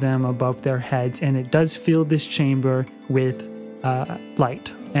two of them above their heads, and it does fill this chamber with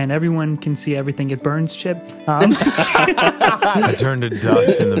light. And everyone can see everything. It burns, Chip. I turned to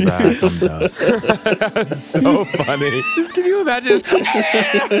dust in the back. I'm dust. That's so funny. Just can you imagine?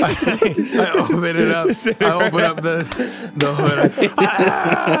 I open it up. I open up the hood.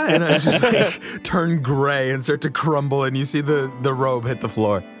 And I just like turn gray and start to crumble, and you see the robe hit the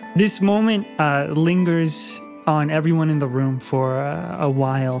floor. This moment lingers on everyone in the room for a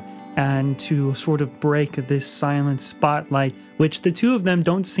while, and to sort of break this silent spotlight, which the two of them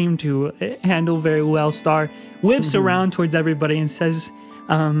don't seem to handle very well, Star whips around towards everybody and says,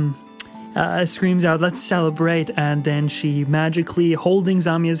 screams out, "Let's celebrate!" And then she magically, holding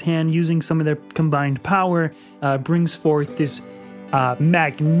Zamia's hand, using some of their combined power, brings forth this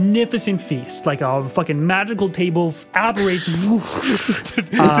magnificent feast, like a fucking magical table apparates,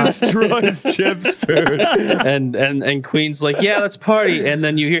 destroys Chip's food, and Queen's like, yeah, let's party, and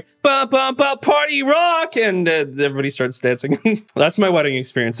then you hear ba ba ba party rock, and everybody starts dancing. That's my wedding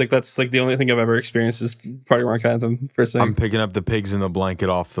experience. Like that's like the only thing I've ever experienced is party rock anthem. First thing. I'm picking up the pigs in the blanket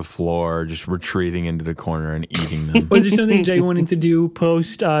off the floor, just retreating into the corner and eating them. Was there something Jay wanted to do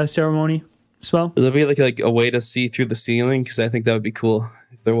post ceremony? Well, there'll be like a way to see through the ceiling, because I think that would be cool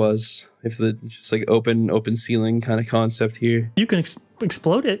if there was, if the just like open ceiling kind of concept here. You can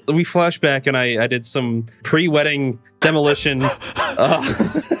explode it. We flash back, and I did some pre-wedding demolition.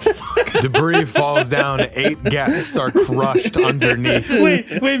 Debris falls down. 8 guests are crushed underneath.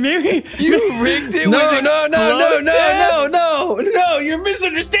 Wait, maybe You rigged it with No, you're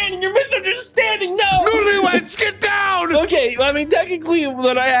misunderstanding. No. Newlyweds, get down! Okay, I mean, technically,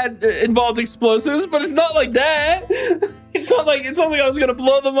 that I had involved explosives, but it's not like that. It's not like I was gonna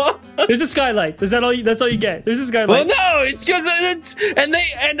blow them up. there's a skylight. That's all you get. There's a Well, skylight. no, it's because and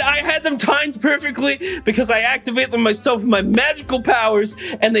I had them timed perfectly because I activate them myself with my magical powers,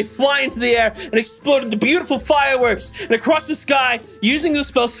 and they fly into the air and explode into beautiful fireworks and across the sky. Using the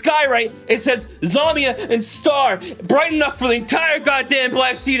spell Skywrite, it says Zamia and Star, bright enough for the entire goddamn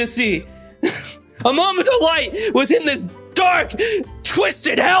Black Sea to see. A moment of light within this dark,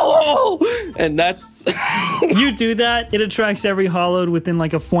 twisted hellhole, and that's. You do that, it attracts every hollowed within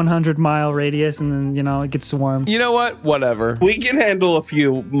like a 100-mile radius, and then it gets swarmed. You know what? Whatever. We can handle a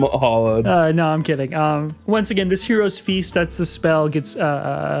few hollowed. No, I'm kidding. Once again, this hero's feast, that's the spell, gets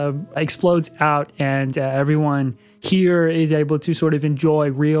explodes out, and everyone here is able to sort of enjoy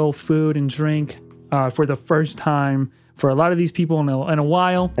real food and drink for the first time for a lot of these people in a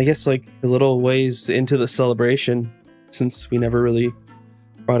while. I guess like a little ways into the celebration, since we never really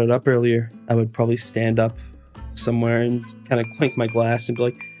brought it up earlier, I would probably stand up somewhere and kind of clink my glass and be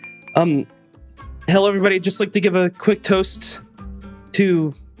like, hello everybody, just like to give a quick toast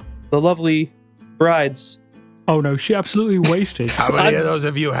to the lovely brides. Oh no, she absolutely wasted. How many of those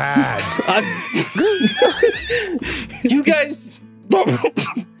have you had? You guys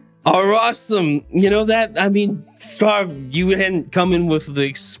are awesome. You know that? I mean, Star, you hadn't come in with the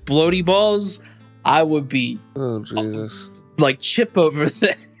explodey balls, I would be like Chip over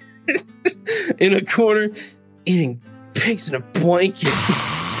there in a corner eating pigs in a blanket.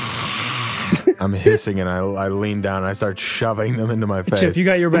 I'm hissing and I lean down and I start shoving them into my face. Chip, you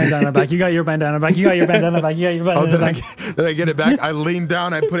got your bandana back. You got your bandana back. You got your bandana back. You got your bandana back. Did I get it back? I lean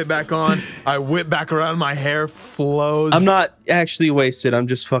down, I put it back on, I whip back around, my hair flows. I'm not actually wasted. I'm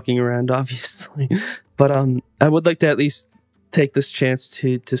just fucking around, obviously. But I would like to at least take this chance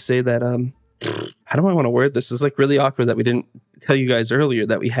to say that how do I want to word this? It's like really awkward that we didn't tell you guys earlier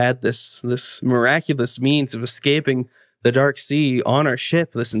that we had this miraculous means of escaping the Dark Sea on our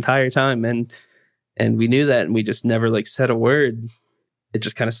ship this entire time, and we knew that, and we just never like said a word. It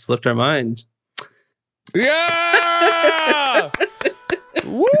just kind of slipped our mind. Yeah!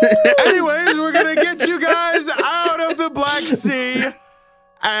 Woo! Anyways, we're gonna get you guys out of the Black Sea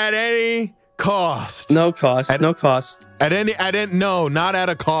at any cost. No cost. No cost. No, not at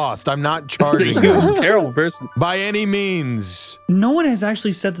a cost. I'm not charging You're you. a terrible person. By any means. No one has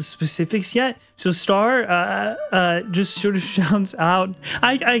actually said the specifics yet, so Star just sort of shouts out.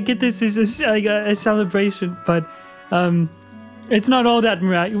 I get this is a celebration, but it's not all that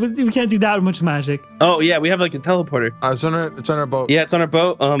miraculous. We can't do that much magic. Oh yeah, we have like a teleporter. It's on our boat. Yeah, it's on our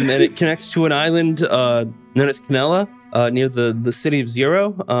boat. And it connects to an island known as Canella, near the city of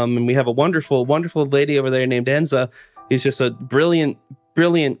Zero. And we have a wonderful, wonderful lady over there named Enza, who's just a brilliant,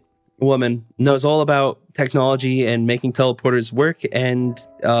 brilliant woman, knows all about technology and making teleporters work, and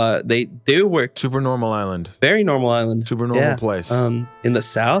they do work. Super normal island. Very normal island. Super normal place. In the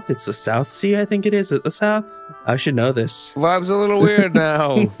south, it's the South Sea, I think it is. At the south, I should know this. Vibe's a little weird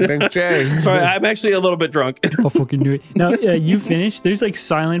now. Thanks, Jay. Sorry, I'm actually a little bit drunk. I'll fucking do it. Now, you finish. There's like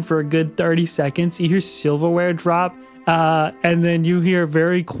silent for a good 30 seconds. You hear silverware drop, and then you hear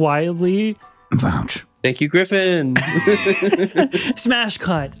very quietly, vouch. Thank you, Griffin. Smash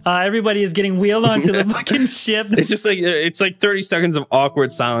cut. Everybody is getting wheeled onto the fucking ship. It's just like 30 seconds of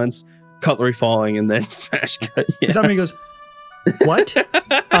awkward silence, cutlery falling, and then smash cut. Yeah. Somebody goes, what?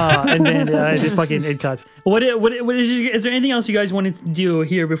 And then it cuts. Is there anything else you guys wanted to do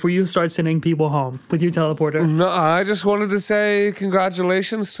here before you start sending people home with your teleporter? No, I just wanted to say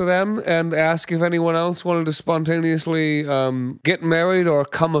congratulations to them and ask if anyone else wanted to spontaneously get married or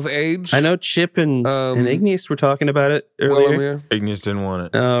come of age. I know Chip and Igneous were talking about it earlier. Igneous didn't want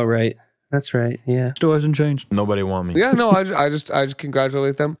it. Oh, right. That's right. Yeah. Still hasn't changed. Nobody want me. Yeah, no, I just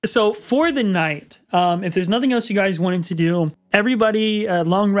congratulate them. So for the night, if there's nothing else you guys wanted to do, everybody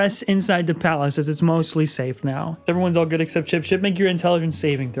long rests inside the palace as it's mostly safe now. Everyone's all good except Chip. Chip, make your intelligence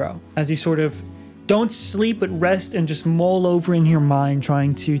saving throw as you sort of don't sleep but rest and just mull over in your mind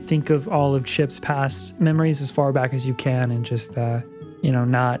trying to think of all of Chip's past memories as far back as you can and just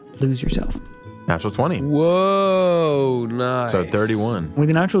not lose yourself. Natural 20. Whoa, nice. So 31.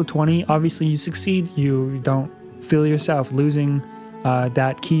 With a natural 20, obviously you succeed. You don't feel yourself losing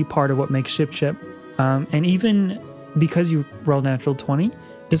that key part of what makes Chip. And even because you rolled natural 20, it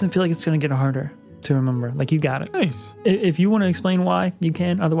doesn't feel like it's going to get harder. to remember. Like, you got it. Nice. If you want to explain why, you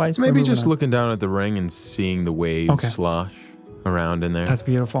can. Otherwise, we're Maybe moving just on. looking down at the ring and seeing the waves slosh around in there. That's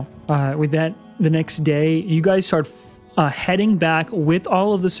beautiful. With that, the next day, you guys start heading back with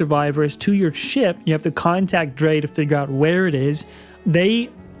all of the survivors to your ship. You have to contact Dre to figure out where it is. They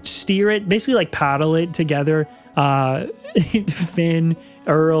steer it, basically like paddle it together. Finn,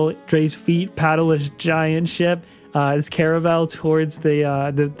 Earl, Dre's feet paddle this giant ship, this caravel towards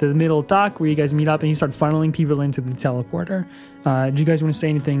the middle dock where you guys meet up, and you start funneling people into the teleporter. Do you guys want to say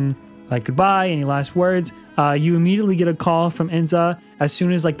anything like goodbye, any last words? You immediately get a call from Enza as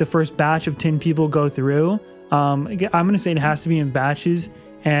soon as like the first batch of 10 people go through. I'm going to say it has to be in batches,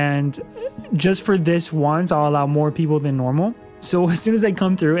 and just for this once, I'll allow more people than normal. So as soon as they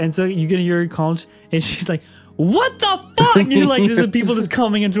come through, Enza, you get your call, and she's like, what the fuck? You're like, there's people just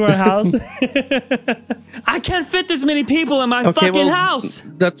coming into our house. I can't fit this many people in my fucking house.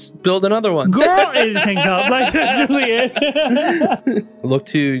 Let's build another one. Girl, it just hangs up. Like, that's really it. I look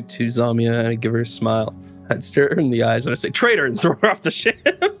to Zamia and I give her a smile. I'd stare her in the eyes and I say, traitor, and throw her off the ship.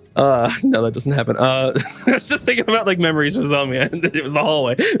 No, that doesn't happen. I was just thinking about like memories with Zamia, and it was the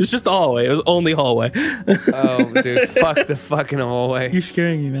hallway. It was just a hallway. It was only hallway. Oh, dude, fuck the fucking hallway. You're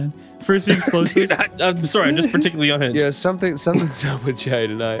scaring me, man. First explosives. Dude, I'm sorry, I'm just particularly unhinged. Yeah, something's up with Jay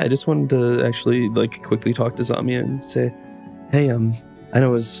tonight. I just wanted to actually like quickly talk to Zamia and say, hey, I know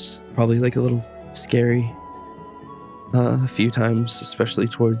it was probably like a little scary a few times, especially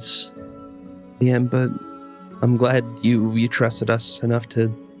towards the end, but I'm glad you trusted us enough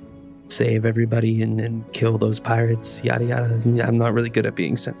to save everybody and kill those pirates, yada yada. I'm not really good at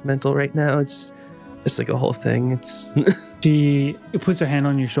being sentimental right now. It's just like a whole thing. It's She puts her hand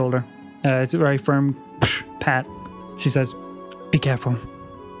on your shoulder. It's a very firm pat. She says, be careful.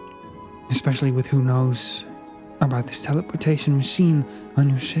 Especially with who knows about this teleportation machine on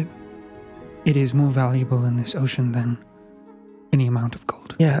your ship. It is more valuable in this ocean than any amount of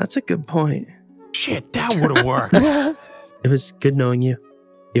gold. yeah, that's a good point. Shit, that would have worked. It was good knowing you,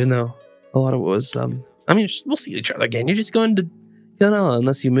 even though a lot of it was, I mean, we'll see each other again. You're just going to Canella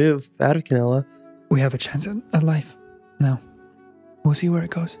unless you move out of Canella. We have a chance at life. Now, we'll see where it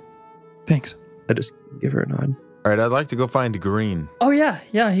goes. Thanks. I just give her a nod. All right, I'd like to go find Green. Oh, yeah.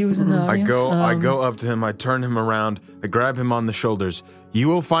 Yeah, he was in the audience. I go up to him, I turn him around, I grab him on the shoulders. You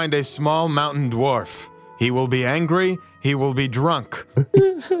will find a small mountain dwarf. He will be angry, he will be drunk.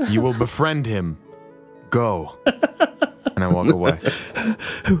 You will befriend him. Go. And I walk away.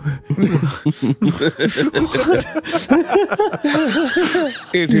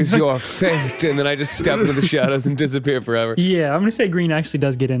 It is your fate. And then I just step into the shadows and disappear forever. Yeah, I'm going to say Green actually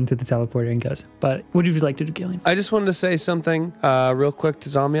does get into the teleporter and goes. But what would you like to do, Gillion? I just wanted to say something real quick to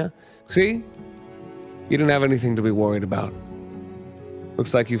Zamia. See? You didn't have anything to be worried about.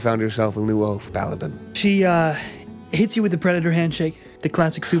 Looks like you found yourself a new oath, Paladin. She hits you with the Predator handshake, the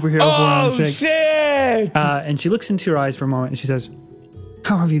classic superhero handshake. Oh, shit! And she looks into your eyes for a moment and she says,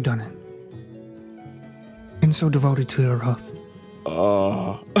 how have you done it? Been so devoted to your oath.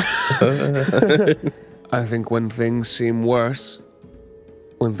 I think when things seem worse,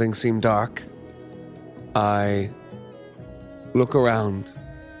 when things seem dark, I look around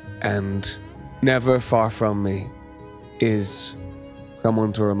and never far from me is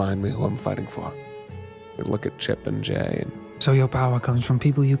someone to remind me who I'm fighting for. I look at Chip and Jay and... So your power comes from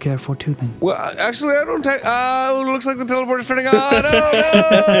people you care for too, then? Well, actually, I don't take... looks like the teleporter's turning on. No,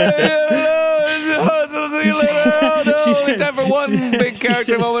 see you later. No, it's time for one big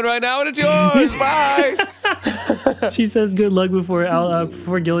character moment right now, and it's yours. Bye. She says good luck before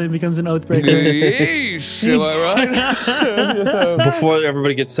Gillion becomes an oathbreaker. Yeesh, am I right? Before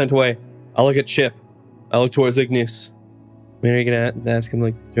everybody gets sent away, I look at Chip. I look towards Igneous. I mean, are you going to ask him,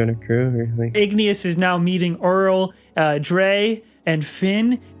 like, join our crew or like? Igneous is now meeting Earl, Dre, and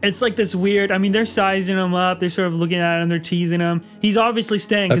Finn. It's like this weird, I mean, they're sizing him up. They're sort of looking at him. They're teasing him. He's obviously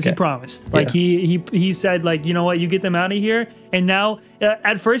staying because he promised. Like, he said, like, you know what, you get them out of here. And now,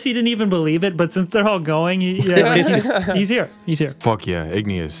 at first, he didn't even believe it. But since they're all going, he's here. He's here. Fuck yeah,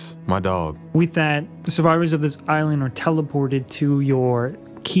 Igneous, my dog. With that, the survivors of this island are teleported to your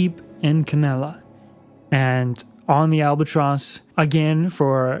keep in Canella. And on the Albatross, again,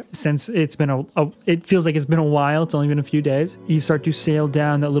 since it's been it feels like it's been a while, it's only been a few days, you start to sail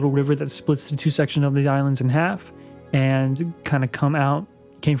down that little river that splits the two sections of the islands in half and kind of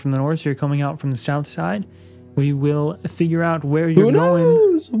came from the north, so you're coming out from the south side. We will figure out where you're going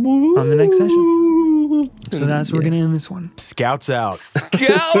on the next session. So that's where we're going to end this one. Scouts out.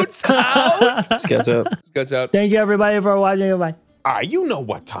 Scouts out! Scouts out. Scouts out. Thank you, everybody, for watching. Bye. You know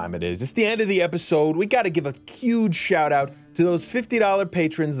what time it is. It's the end of the episode. We got to give a huge shout out to those $50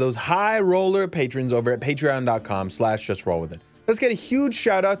 patrons, those high roller patrons over at patreon.com/justrowwithit. Let's get a huge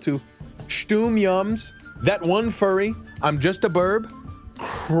shout out to Stum Yums, That One Furry, I'm Just a Burb,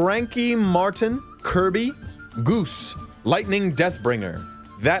 Cranky Martin, Kirby, Goose, Lightning Deathbringer,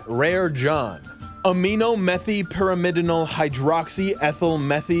 That Rare John, Amino Methy Pyrimidinal Hydroxy Ethyl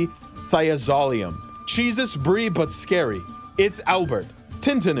Methy Thiazolium, Jesus Brie But Scary, It's Albert,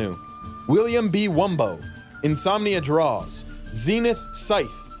 Tintanu, William B. Wumbo, Insomnia Draws, Zenith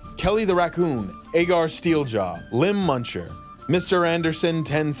Scythe, Kelly the Raccoon, Agar Steeljaw, Lim Muncher, Mr. Anderson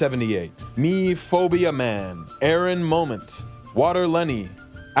 1078, Me Phobia Man, Aaron Moment, Water Lenny,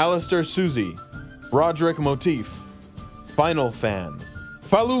 Alistair Susie, Broderick Motif, Final Fan,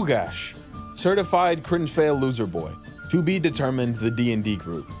 Falugash, Certified Cringe Fail Loser Boy, To Be Determined the D&D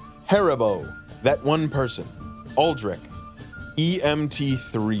Group, Haribo, That One Person, Aldrich,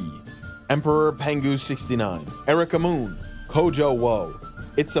 EMT3, Emperor Pangu 69, Erica Moon, Kojo Woe,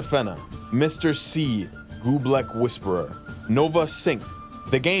 Itzafena, Mr. C, Gublek Whisperer, Nova Sync,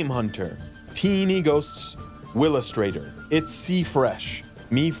 The Game Hunter, Teeny Ghosts, Willustrator, It's C Fresh,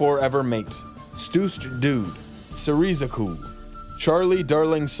 Me Forever Mate, Stoosed Dude, Cerizaku, Charlie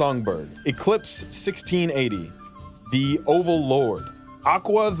Darling Songbird, Eclipse 1680, The Oval Lord,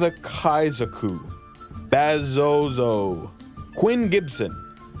 Aqua the Kaizaku, Bazozo, Quinn Gibson,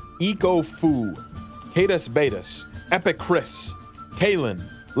 Eco Fu, Cadus Betus, Epic Chris, Kalen,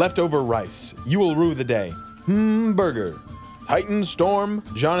 Leftover Rice, You Will Rue the Day, Burger, Titan Storm,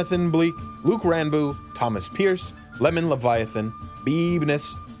 Jonathan Bleak, Luke Ranboo, Thomas Pierce, Lemon Leviathan,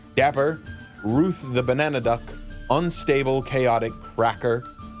 Beebness, Dapper, Ruth the Banana Duck, Unstable Chaotic Cracker,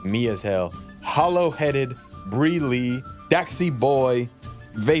 Me as Hell, Hollow-Headed, Bree Lee, Daxy Boy,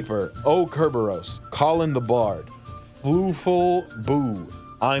 Vapor, O Kerberos, Colin the Bard, Flooful Boo,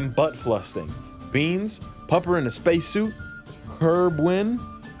 I'm Butt Flusting, Beans, Pupper in a Spacesuit, Herbwin,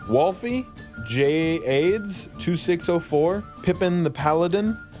 Wolfie, J AIDS 2604, Pippin the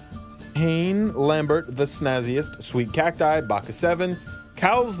Paladin, Hain Lambert the Snazziest, Sweet Cacti, Baka 7,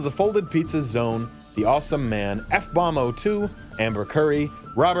 Cal's the Folded Pizza Zone, The Awesome Man, F-Bomb 02, Amber Curry,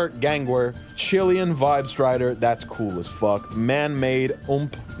 Robert Gangwer, Chilean Vibestrider, that's cool as fuck, Man-Made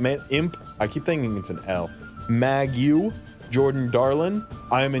Imp, I keep thinking it's an L, Mag-U, Jordan Darlin,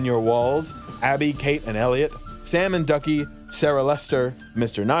 I Am in Your Walls, Abby, Kate, and Elliot, Sam and Ducky, Sarah Lester,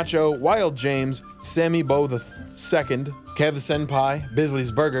 Mr. Nacho, Wild James, Sammy Bo the Second, Kev Senpai,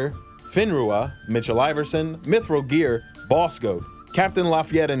 Bizly's Burger, Finrua, Mitchell Iverson, Mithril Gear, Boss Goat, Captain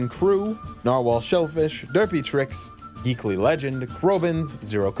Lafayette and Crew, Narwhal Shellfish, Derpy Tricks, Geekly Legend, Krobins,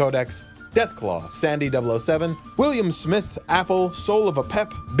 Zero Codex, Deathclaw, Sandy 007, William Smith, Apple, Soul of a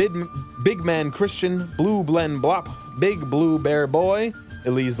Pep, Big Man Christian, Blue Blend Blop, Big Blue Bear Boy,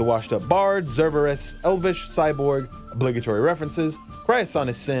 Elise the Washed Up Bard, Zerberus, Elvish, Cyborg, Obligatory References,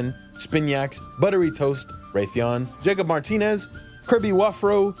 Cryosonic Sin, Spinyax, Buttery Toast, Raytheon, Jacob Martinez, Kirby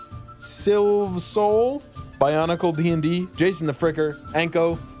Waffro, Sylv Soul, Bionicle D&D, Jason the Fricker,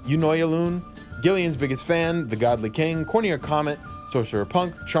 Anko, Unoyaloon, Gillion's Biggest Fan, The Godly King, Cornier Comet, Sorcerer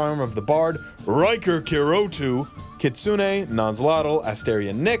Punk, Charm of the Bard, Riker Kirotu, Kitsune, Nonzlotl,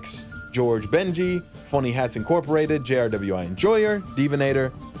 Asterian Nix, George Benji, Funny Hats Incorporated, JRWI Enjoyer,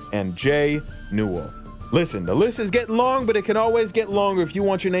 Divinator, and Jay Newell. Listen, the list is getting long, but it can always get longer. If you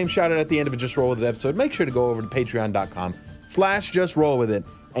want your name shouted at the end of a Just Roll With It episode, make sure to go over to patreon.com/justrowwithit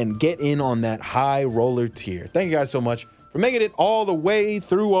and get in on that high roller tier. Thank you guys so much for making it all the way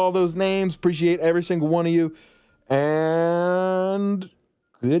through all those names. Appreciate every single one of you. And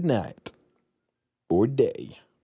good night or day.